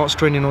 Once it starts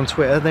trending on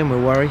Twitter, then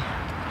we'll worry.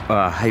 Well,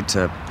 I hate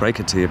to break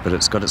it to you, but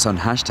it's got its own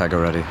hashtag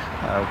already.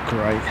 Oh,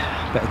 great.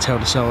 Better tell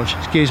the Sarge.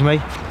 Excuse me.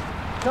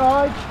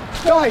 Guys!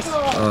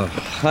 Oh,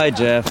 hi,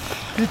 Jeff.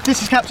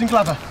 This is Captain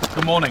Glover.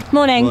 Good morning.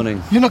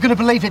 Morning. You're not going to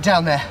believe it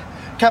down there.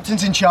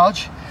 Captain's in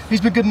charge. He's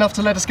been good enough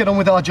to let us get on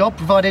with our job,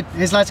 provided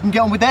his lads can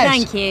get on with theirs.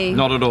 Thank you.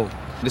 Not at all.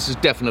 This is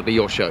definitely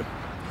your show.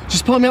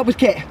 Just pile me up with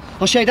kit.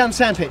 I'll show you down the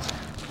sandpits.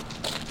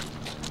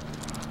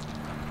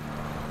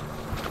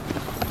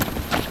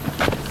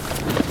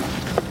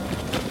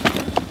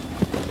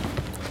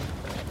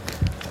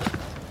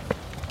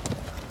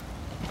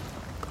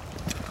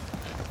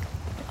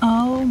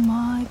 Oh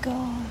my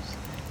God.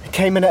 It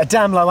came in at a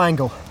damn low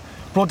angle.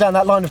 Brought down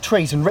that line of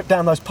trees and ripped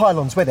down those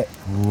pylons with it.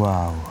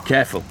 Wow.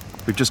 Careful.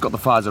 We've just got the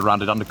fires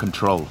around it under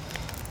control.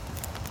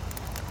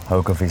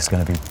 Ogilvy's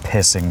going to be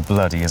pissing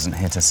blood. He isn't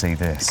here to see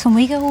this. Can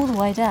we go all the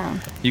way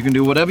down? You can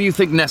do whatever you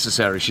think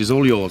necessary. She's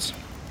all yours.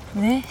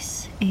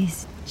 This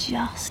is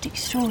just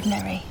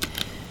extraordinary.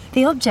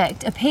 The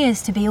object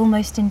appears to be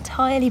almost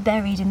entirely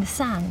buried in the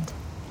sand.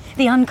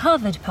 The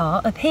uncovered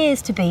part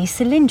appears to be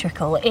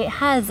cylindrical. It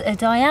has a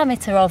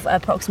diameter of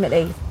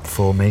approximately...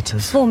 4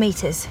 metres? 4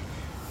 metres.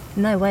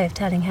 No way of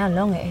telling how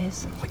long it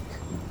is. Wait.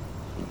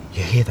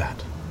 You hear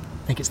that?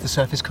 Think it's the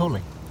surface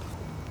cooling?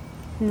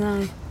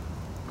 No,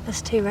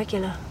 that's too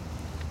regular.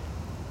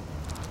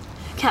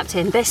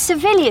 Captain, there's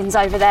civilians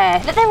over there.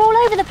 They're all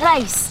over the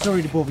place.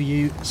 Sorry to bother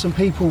you. Some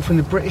people from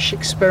the British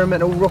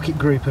Experimental Rocket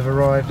Group have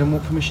arrived and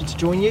want permission to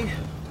join you.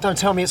 Don't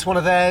tell me it's one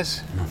of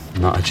theirs.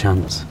 No, not a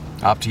chance.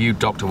 Up to you,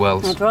 Dr.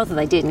 Wells. I'd rather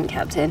they didn't,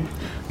 Captain.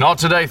 Not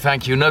today,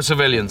 thank you. No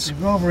civilians.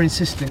 Rather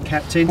insistent,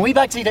 Captain. We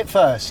backseat it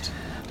first.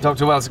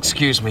 Dr. Wells,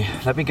 excuse me.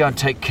 Let me go and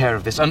take care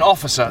of this. An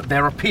officer,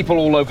 there are people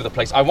all over the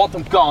place. I want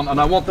them gone, and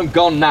I want them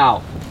gone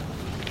now.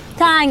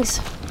 Thanks.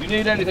 If you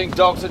need anything,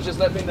 Doctor, just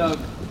let me know.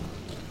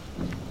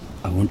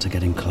 I want to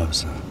get in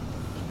closer.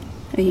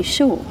 Are you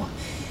sure?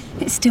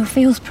 It still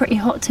feels pretty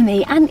hot to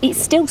me, and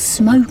it's still The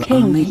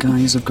smoking. army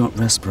guys have got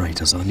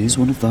respirators. I'll use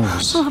one of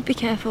those. Oh, be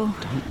careful.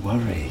 Don't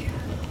worry.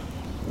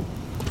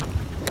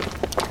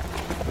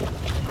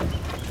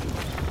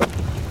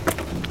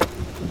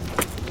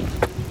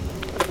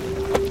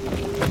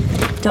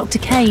 Dr.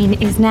 Kane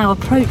is now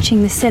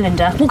approaching the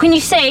cylinder. What can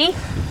you see?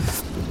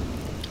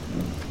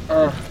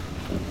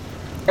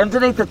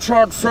 Underneath the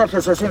charred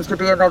surface there seems to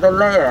be another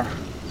layer.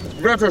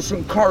 Reddish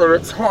in colour,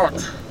 it's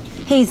hot.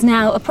 He's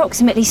now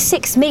approximately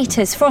 6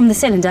 metres from the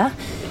cylinder.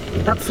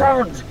 That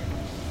sound!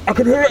 I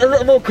can hear it a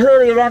little more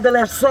clearly around the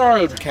left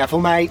side. Careful,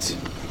 mate.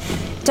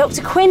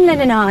 Dr. Quinlan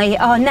and I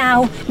are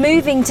now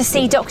moving to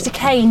see Dr.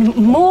 Kane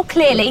more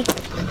clearly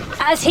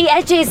as he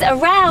edges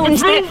around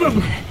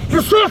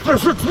The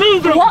surface, it's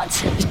moving!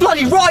 What? It's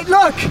bloody right,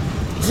 look!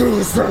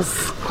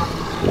 Jesus!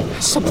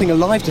 There's something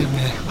alive down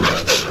there.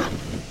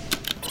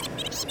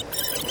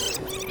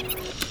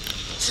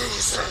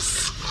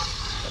 Jesus.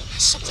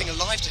 There's something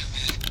alive down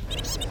there.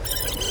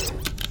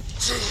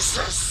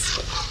 Jesus.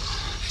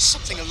 There's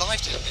something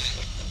alive down there.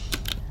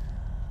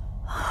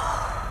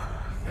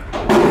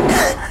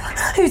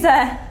 Who's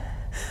there?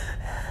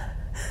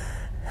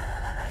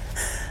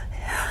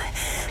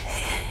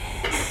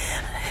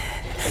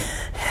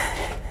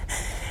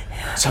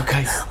 It's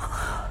okay.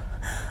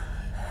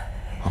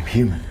 I'm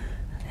human.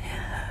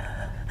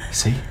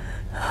 See?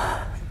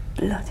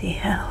 Bloody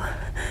hell.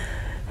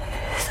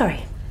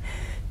 Sorry.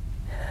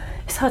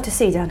 It's hard to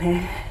see down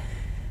here.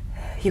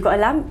 You got a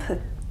lamp, a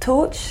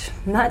torch,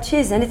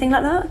 matches, anything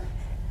like that?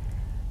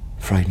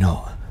 Afraid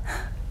not.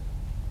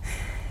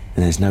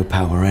 And there's no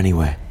power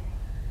anywhere.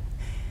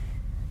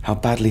 How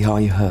badly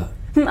are you hurt?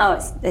 Oh,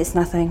 it's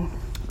nothing.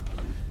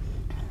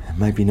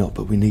 Maybe not,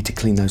 but we need to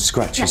clean those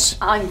scratches.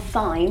 No, I'm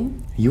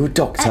fine. Are you a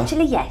doctor?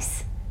 Actually,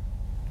 yes.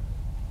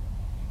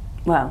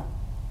 Well,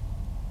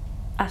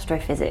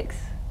 astrophysics.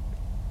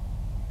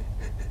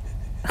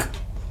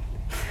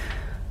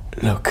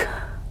 Look,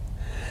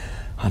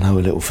 I know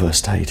a little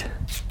first aid.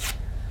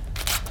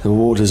 The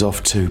water's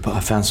off too, but I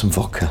found some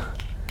vodka.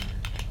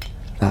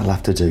 That'll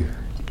have to do.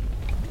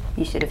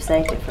 You should have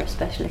saved it for a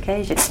special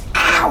occasion.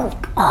 Ow!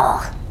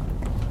 Oh.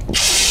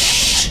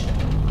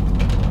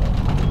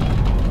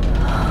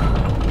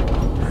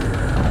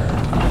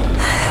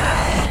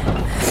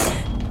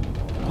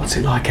 What's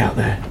it like out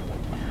there?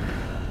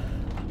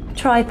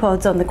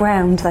 Tripods on the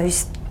ground,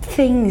 those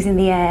things in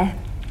the air.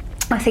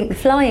 I think the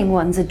flying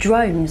ones are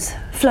drones,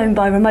 flown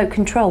by remote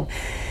control.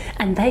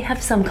 And they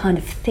have some kind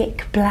of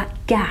thick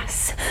black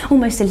gas,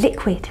 almost a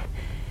liquid.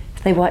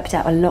 They wiped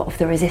out a lot of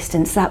the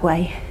resistance that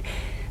way.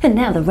 And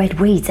now the red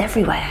weed's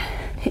everywhere.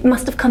 It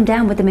must have come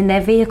down with them in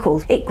their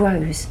vehicle. It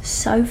grows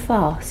so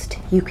fast,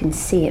 you can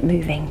see it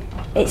moving.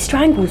 It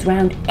strangles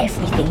round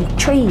everything,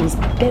 trees,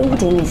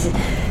 buildings,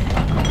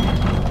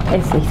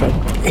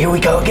 everything. Here we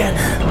go again.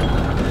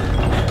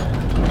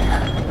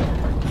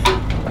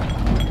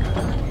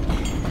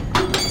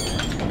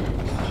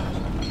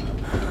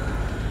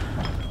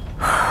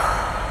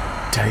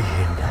 Day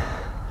in,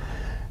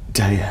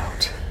 day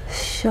out.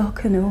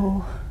 Shock and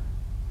awe.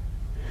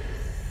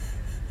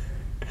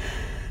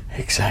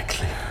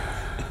 Exactly.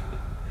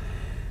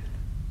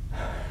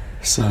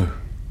 So,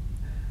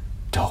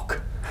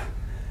 Doc,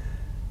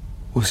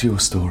 what's your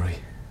story?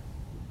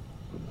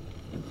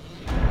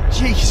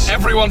 Jeez.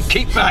 Everyone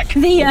keep back!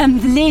 The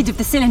lid of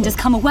the cylinder's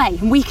come away,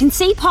 and we can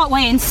see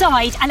partway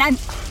inside, and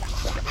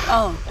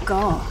oh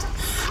God.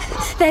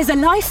 There's a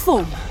life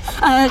form.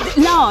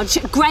 Large,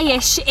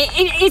 greyish.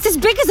 It's as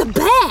big as a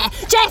bear.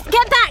 Jeff,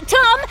 get back,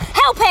 Tom!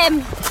 Help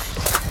him!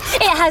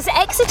 It has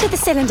exited the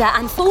cylinder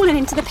and fallen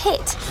into the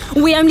pit.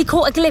 We only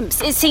caught a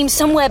glimpse. It seems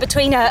somewhere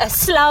between a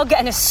slug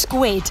and a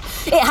squid.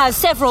 It has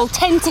several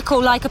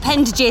tentacle-like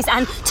appendages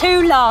and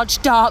 2 large,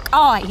 dark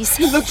eyes.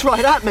 He looks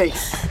right at me.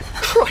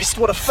 Christ,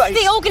 what a face!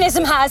 The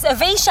organism has a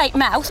V-shaped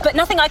mouth, but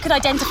nothing I could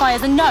identify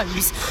as a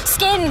nose.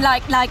 Skin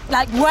like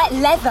wet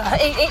leather.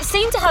 It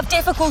seemed to have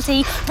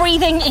difficulty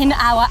breathing in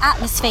our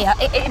atmosphere.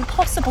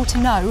 Impossible to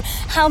know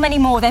how many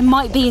more there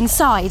might be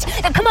inside.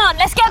 Come on,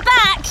 let's get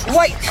back!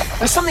 Wait,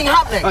 there's something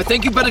happening. I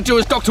think you better do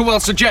as Dr.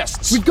 Wells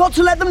suggests. We've got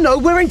to let them know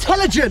we're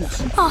intelligent.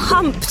 A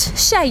humped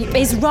shape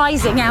is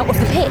rising out of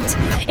the pit.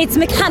 It's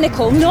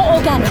mechanical, not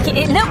organic.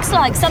 It looks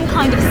like some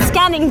kind of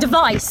scanning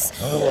device.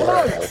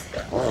 Hello.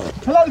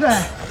 Hello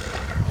there.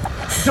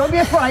 Don't be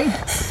afraid.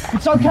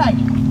 It's okay.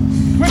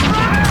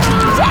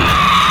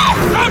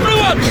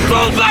 Everyone,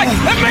 fall back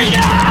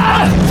immediately!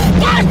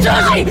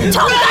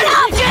 Tom,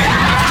 get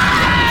up!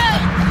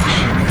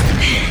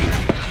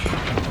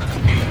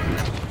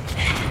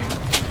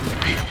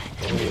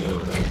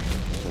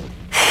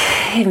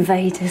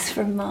 Invaders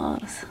from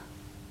Mars.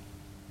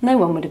 No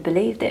one would have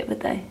believed it,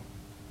 would they?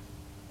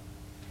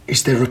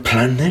 Is there a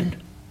plan then?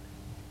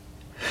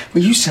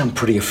 Well, you sound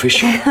pretty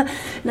official.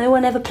 No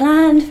one ever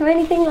planned for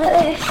anything like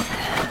this.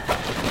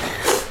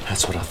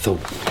 That's what I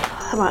thought.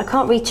 Right, I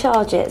can't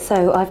recharge it,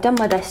 so I've done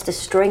my best to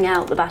string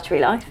out the battery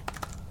life.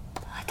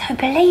 I don't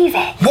believe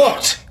it.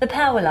 What? The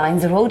power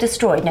lines are all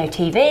destroyed. No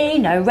TV,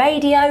 no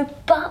radio,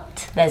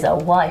 but there's a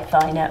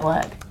Wi-Fi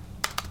network.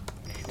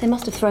 They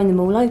must have thrown them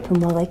all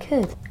open while they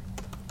could.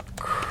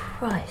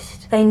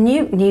 Christ. They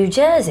nuked New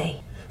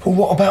Jersey. Well,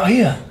 what about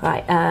here?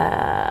 Right,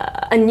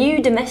 a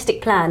new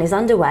domestic plan is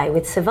underway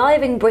with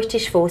surviving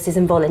British forces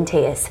and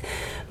volunteers.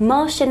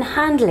 Martian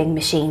handling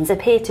machines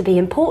appear to be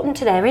important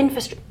to their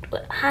infrastructure.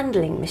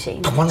 Handling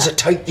machines? The ones that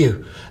take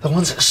you. The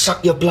ones that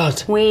suck your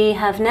blood. We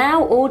have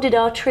now ordered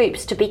our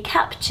troops to be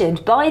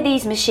captured by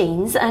these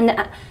machines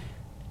and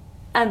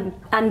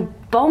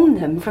bomb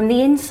them from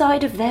the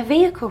inside of their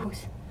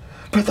vehicles.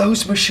 But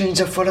those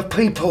machines are full of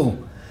people.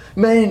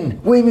 Men,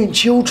 women,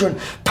 children,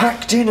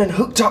 packed in and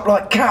hooked up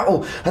like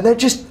cattle, and they're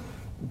just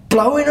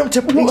blowing them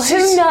to pieces.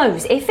 Well, who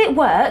knows? If it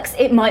works,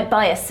 it might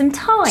buy us some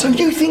time. So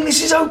you think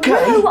this is okay?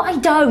 No, I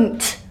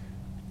don't.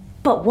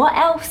 But what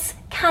else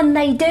can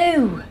they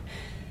do?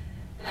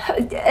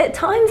 At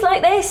times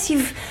like this,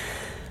 you've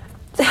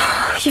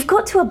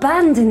got to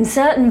abandon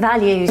certain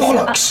values.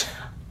 Bollocks!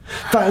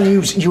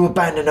 Values you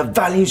abandon are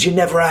values you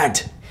never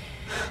had.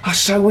 I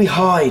say we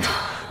hide.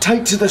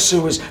 Take to the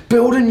sewers,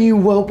 build a new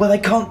world where they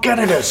can't get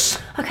at us.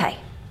 Okay,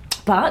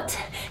 but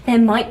there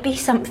might be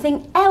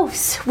something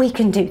else we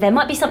can do. There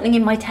might be something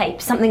in my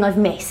tape, something I've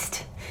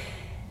missed.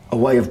 A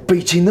way of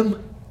beating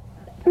them?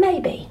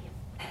 Maybe.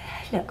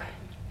 Look,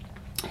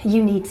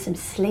 you need some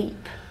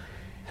sleep.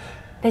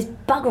 There's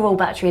bugger all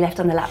battery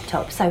left on the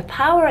laptop, so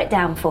power it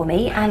down for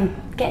me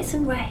and get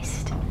some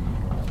rest.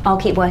 I'll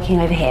keep working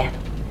over here.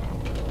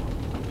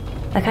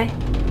 Okay?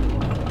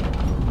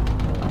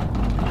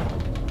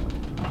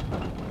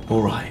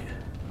 All right.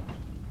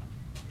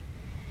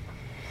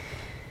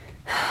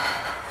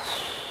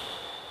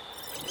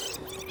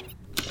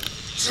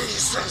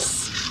 Jesus!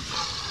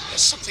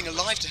 There's something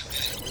alive down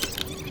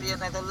there. Could be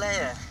another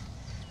layer.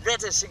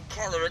 Reddish in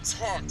colour, it's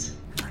hot.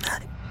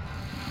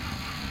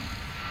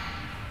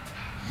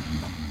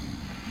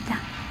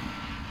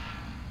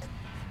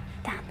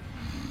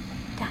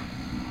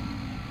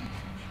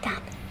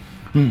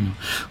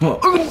 Well,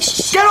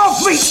 get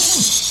off me!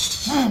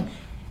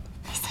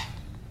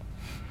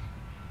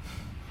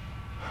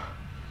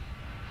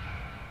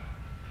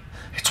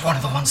 It's one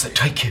of the ones that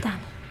take you. Dan,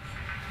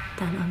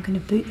 I'm going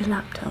to boot the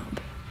laptop.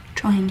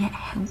 Try and get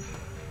help.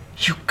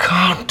 You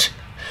can't.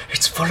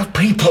 It's full of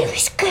people. You're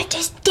as good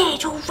as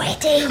dead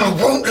already. I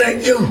won't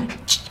let you.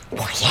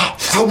 What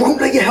yet? I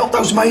won't let you help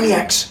those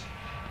maniacs.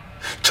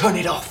 Turn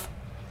it off.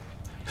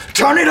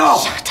 Turn it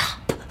off! Shut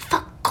up,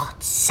 for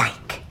God's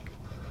sake.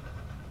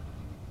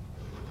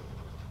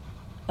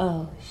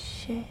 Oh,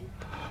 shit.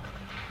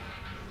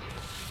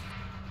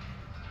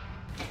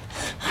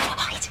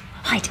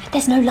 Hide.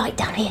 There's no light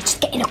down here.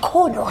 Just get in a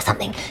corner or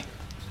something.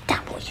 Dan,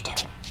 what are you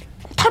doing?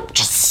 Don't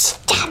just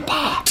stand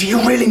there. Do you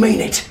really mean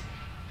it?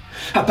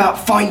 About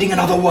finding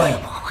another way?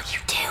 What are you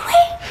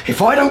doing?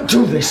 If I don't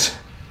do this,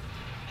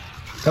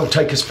 they'll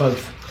take us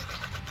both.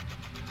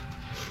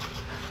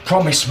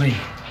 Promise me.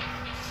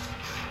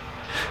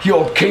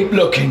 You'll keep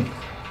looking.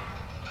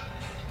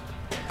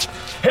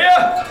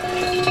 Here!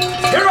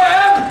 Here I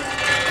am!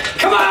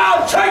 Come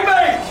on, take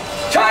me!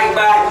 Take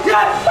me!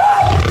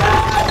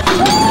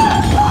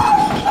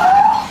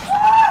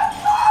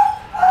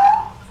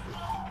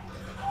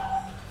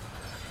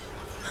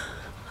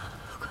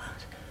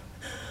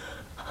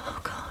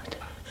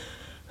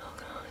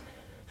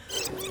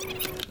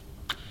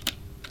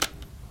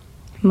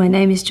 My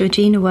name is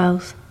Georgina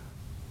Wells.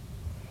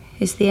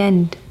 It's the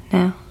end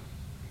now.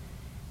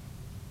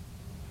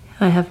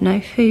 I have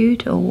no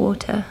food or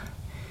water.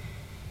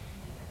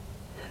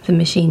 The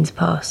machines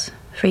pass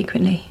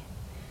frequently.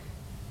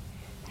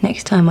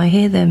 Next time I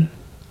hear them,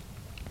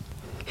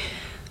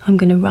 I'm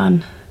gonna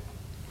run.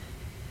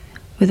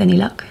 With any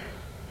luck,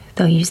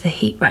 they'll use the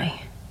heat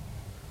ray.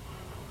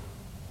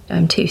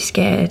 I'm too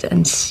scared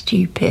and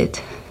stupid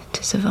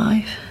to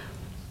survive.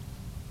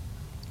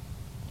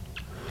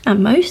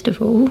 And most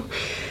of all,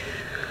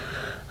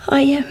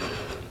 I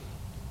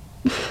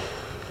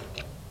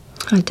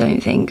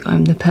don't think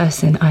I'm the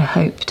person I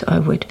hoped I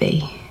would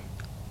be.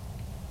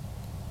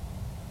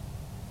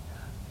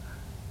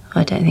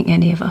 I don't think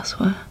any of us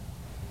were.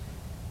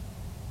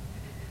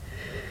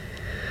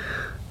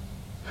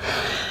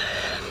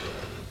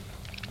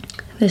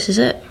 This is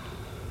it.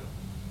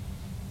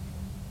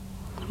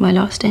 My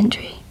last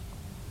entry.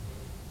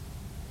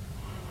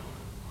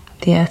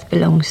 The Earth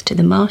belongs to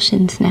the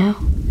Martians now.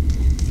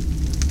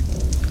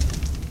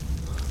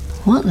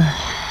 What the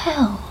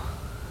hell?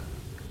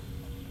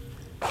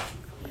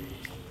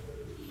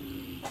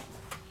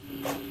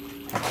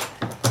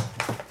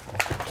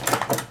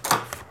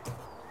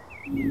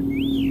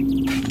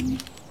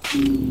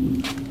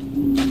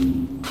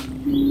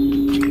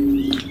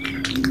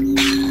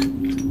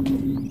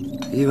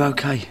 Are you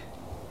okay?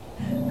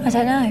 I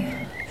don't know.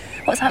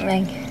 What's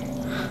happening?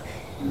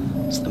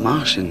 It's the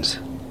Martians.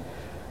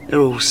 They're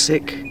all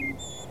sick.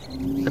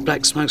 The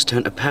black smoke's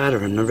turned to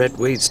powder and the red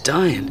weed's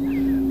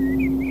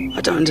dying.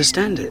 I don't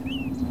understand it.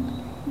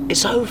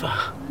 It's over.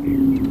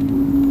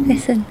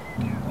 Listen.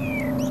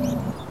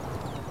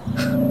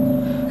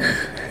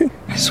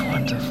 It's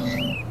wonderful.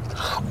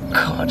 Oh,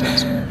 God,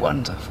 it's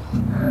wonderful.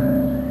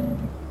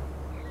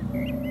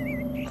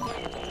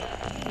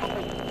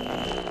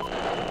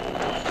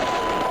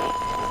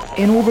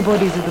 In all the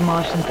bodies of the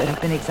Martians that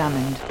have been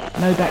examined,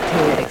 no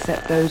bacteria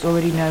except those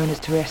already known as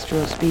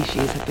terrestrial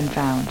species have been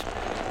found.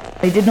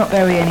 They did not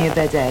bury any of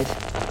their dead,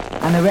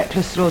 and the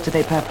reckless slaughter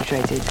they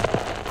perpetrated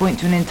point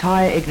to an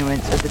entire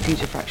ignorance of the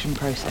putrefaction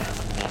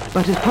process.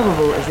 But as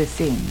probable as this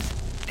seems,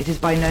 it is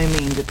by no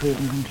means a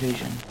proven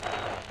conclusion.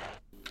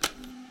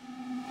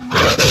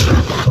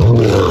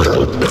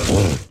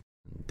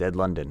 Dead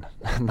London.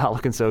 Not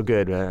looking so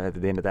good at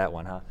the end of that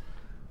one, huh?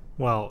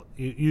 Well,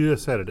 you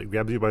just said it. It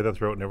grabs you by the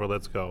throat and never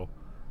lets go.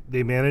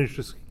 They managed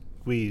to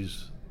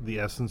squeeze the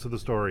essence of the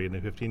story into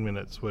 15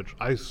 minutes, which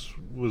I was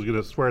going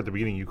to swear at the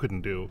beginning you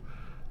couldn't do,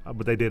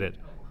 but they did it.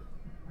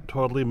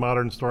 Totally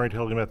modern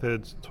storytelling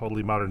methods,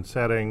 totally modern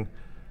setting,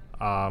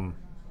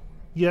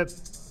 yet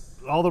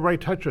all the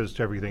right touches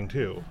to everything,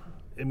 too.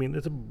 I mean,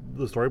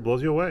 the story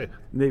blows you away.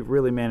 They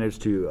really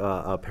managed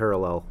to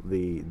parallel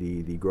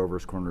the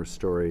Grover's Corner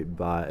story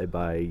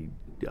by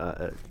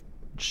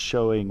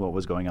showing what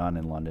was going on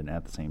in London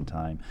at the same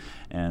time.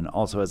 And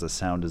also as a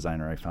sound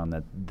designer, I found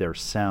that their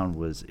sound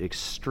was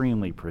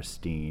extremely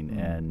pristine,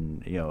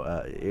 and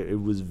it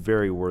was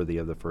very worthy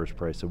of the First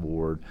Prize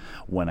Award.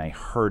 When I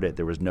heard it,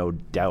 there was no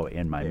doubt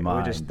in my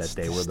mind that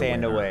they were the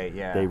winner. Away,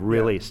 yeah. They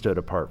really stood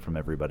apart from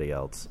everybody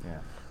else. Yeah.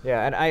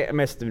 Yeah, and I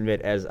must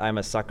admit, as I'm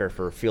a sucker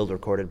for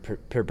field-recorded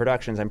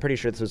productions, I'm pretty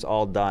sure this was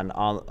all done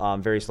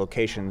on various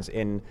locations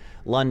in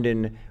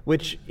London,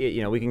 which,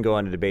 we can go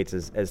into debates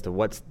as to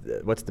what's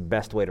the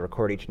best way to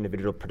record each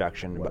individual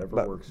production.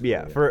 Whatever works.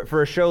 Yeah,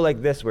 for a show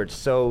like this where it's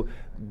so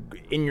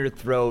in your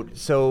throat,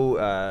 so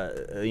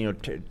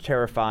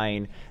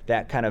terrifying,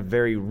 that kind of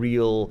very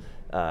real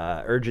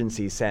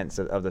urgency sense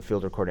of the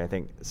field recording, I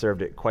think,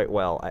 served it quite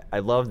well. I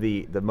love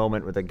the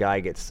moment where the guy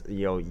gets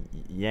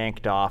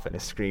yanked off and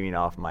is screaming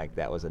off mic.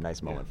 That was a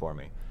nice moment for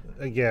me.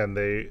 Again,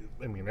 I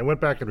went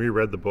back and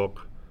reread the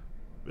book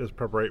as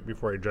preparation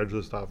before I judged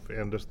this stuff,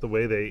 and just the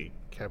way they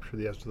captured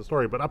the essence of the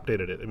story, but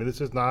updated it. I mean,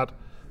 this is not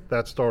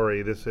that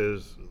story. This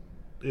is,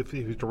 if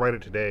he was to write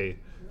it today,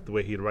 the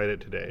way he'd write it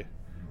today.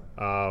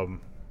 And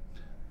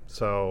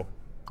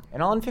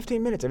all in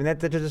 15 minutes. I mean, that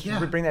just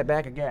bring that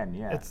back again.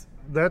 Yeah.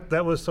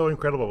 That was so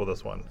incredible with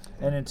this one.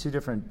 And in two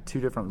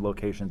different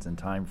locations and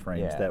time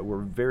frames that were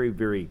very,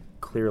 very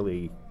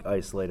clearly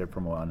isolated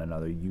from one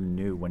another. You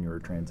knew when you were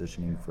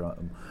transitioning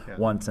from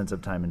one sense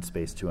of time and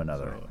space to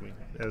another.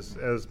 So,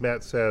 as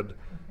Matt said,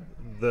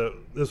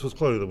 this was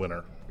clearly the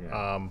winner.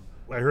 Yeah.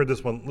 I heard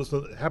this one.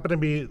 Happened to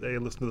be I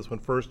listened to this one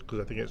first because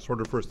I think it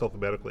sorted first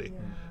alphabetically.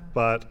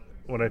 But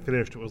when I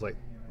finished, it was like,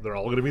 they're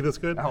all going to be this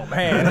good? Oh,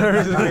 man.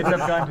 This is really tough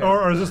content.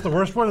 Or is this the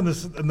worst one and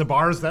the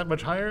bar is that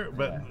much higher?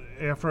 But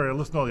after I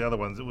listened to all the other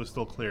ones, it was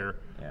still clear.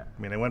 Yeah.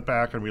 I mean, I went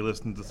back and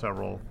re-listened to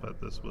several, but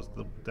this was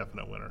the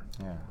definite winner.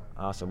 Yeah.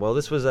 Awesome. Well,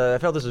 this was I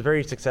felt this was a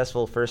very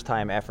successful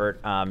first-time effort.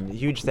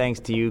 Huge thanks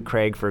to you,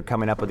 Craig, for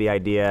coming up with the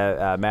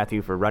idea,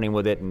 Matthew for running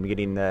with it and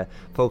getting the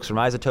folks from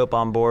iZotope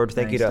on board.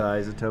 Thanks to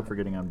iZotope for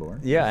getting on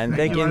board. Yeah, and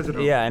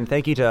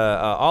thank you to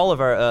all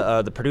of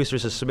our the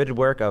producers who submitted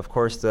work. Of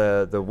course,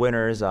 the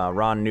winners,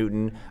 Ron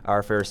Newton,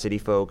 our Fair City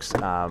folks,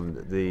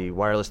 the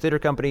Wireless Theater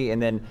Company,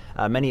 and then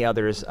many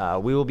others.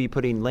 We will be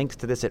putting links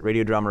to this at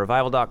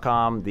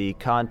RadioDramaRevival.com. The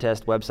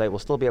contest website will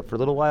still be up for a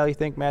little while, you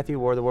think, Matthew?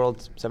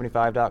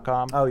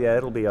 WarOfTheWorlds75.com. Oh yeah,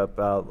 it'll be up.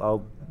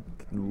 I'll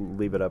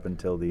leave it up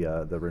until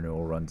the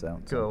renewal runs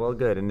out. So. Cool. Well,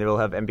 good. And we'll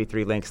have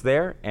MP3 links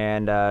there.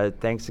 And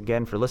thanks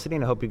again for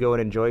listening. I hope you go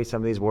and enjoy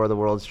some of these War of the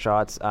Worlds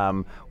shots.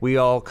 We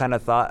all kind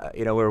of thought,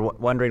 we're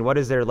wondering what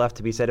is there left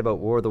to be said about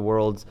War of the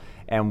Worlds,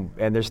 and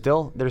there's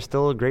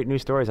still great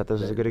news stories. I thought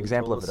this was a good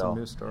example of it all. Some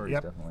news stories,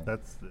 definitely.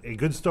 That's a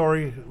good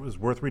story. It was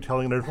worth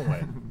retelling in a different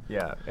way.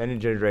 Yeah, and in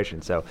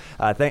generation. So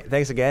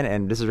thanks again.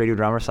 And this is Radio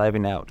Drama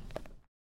signing out.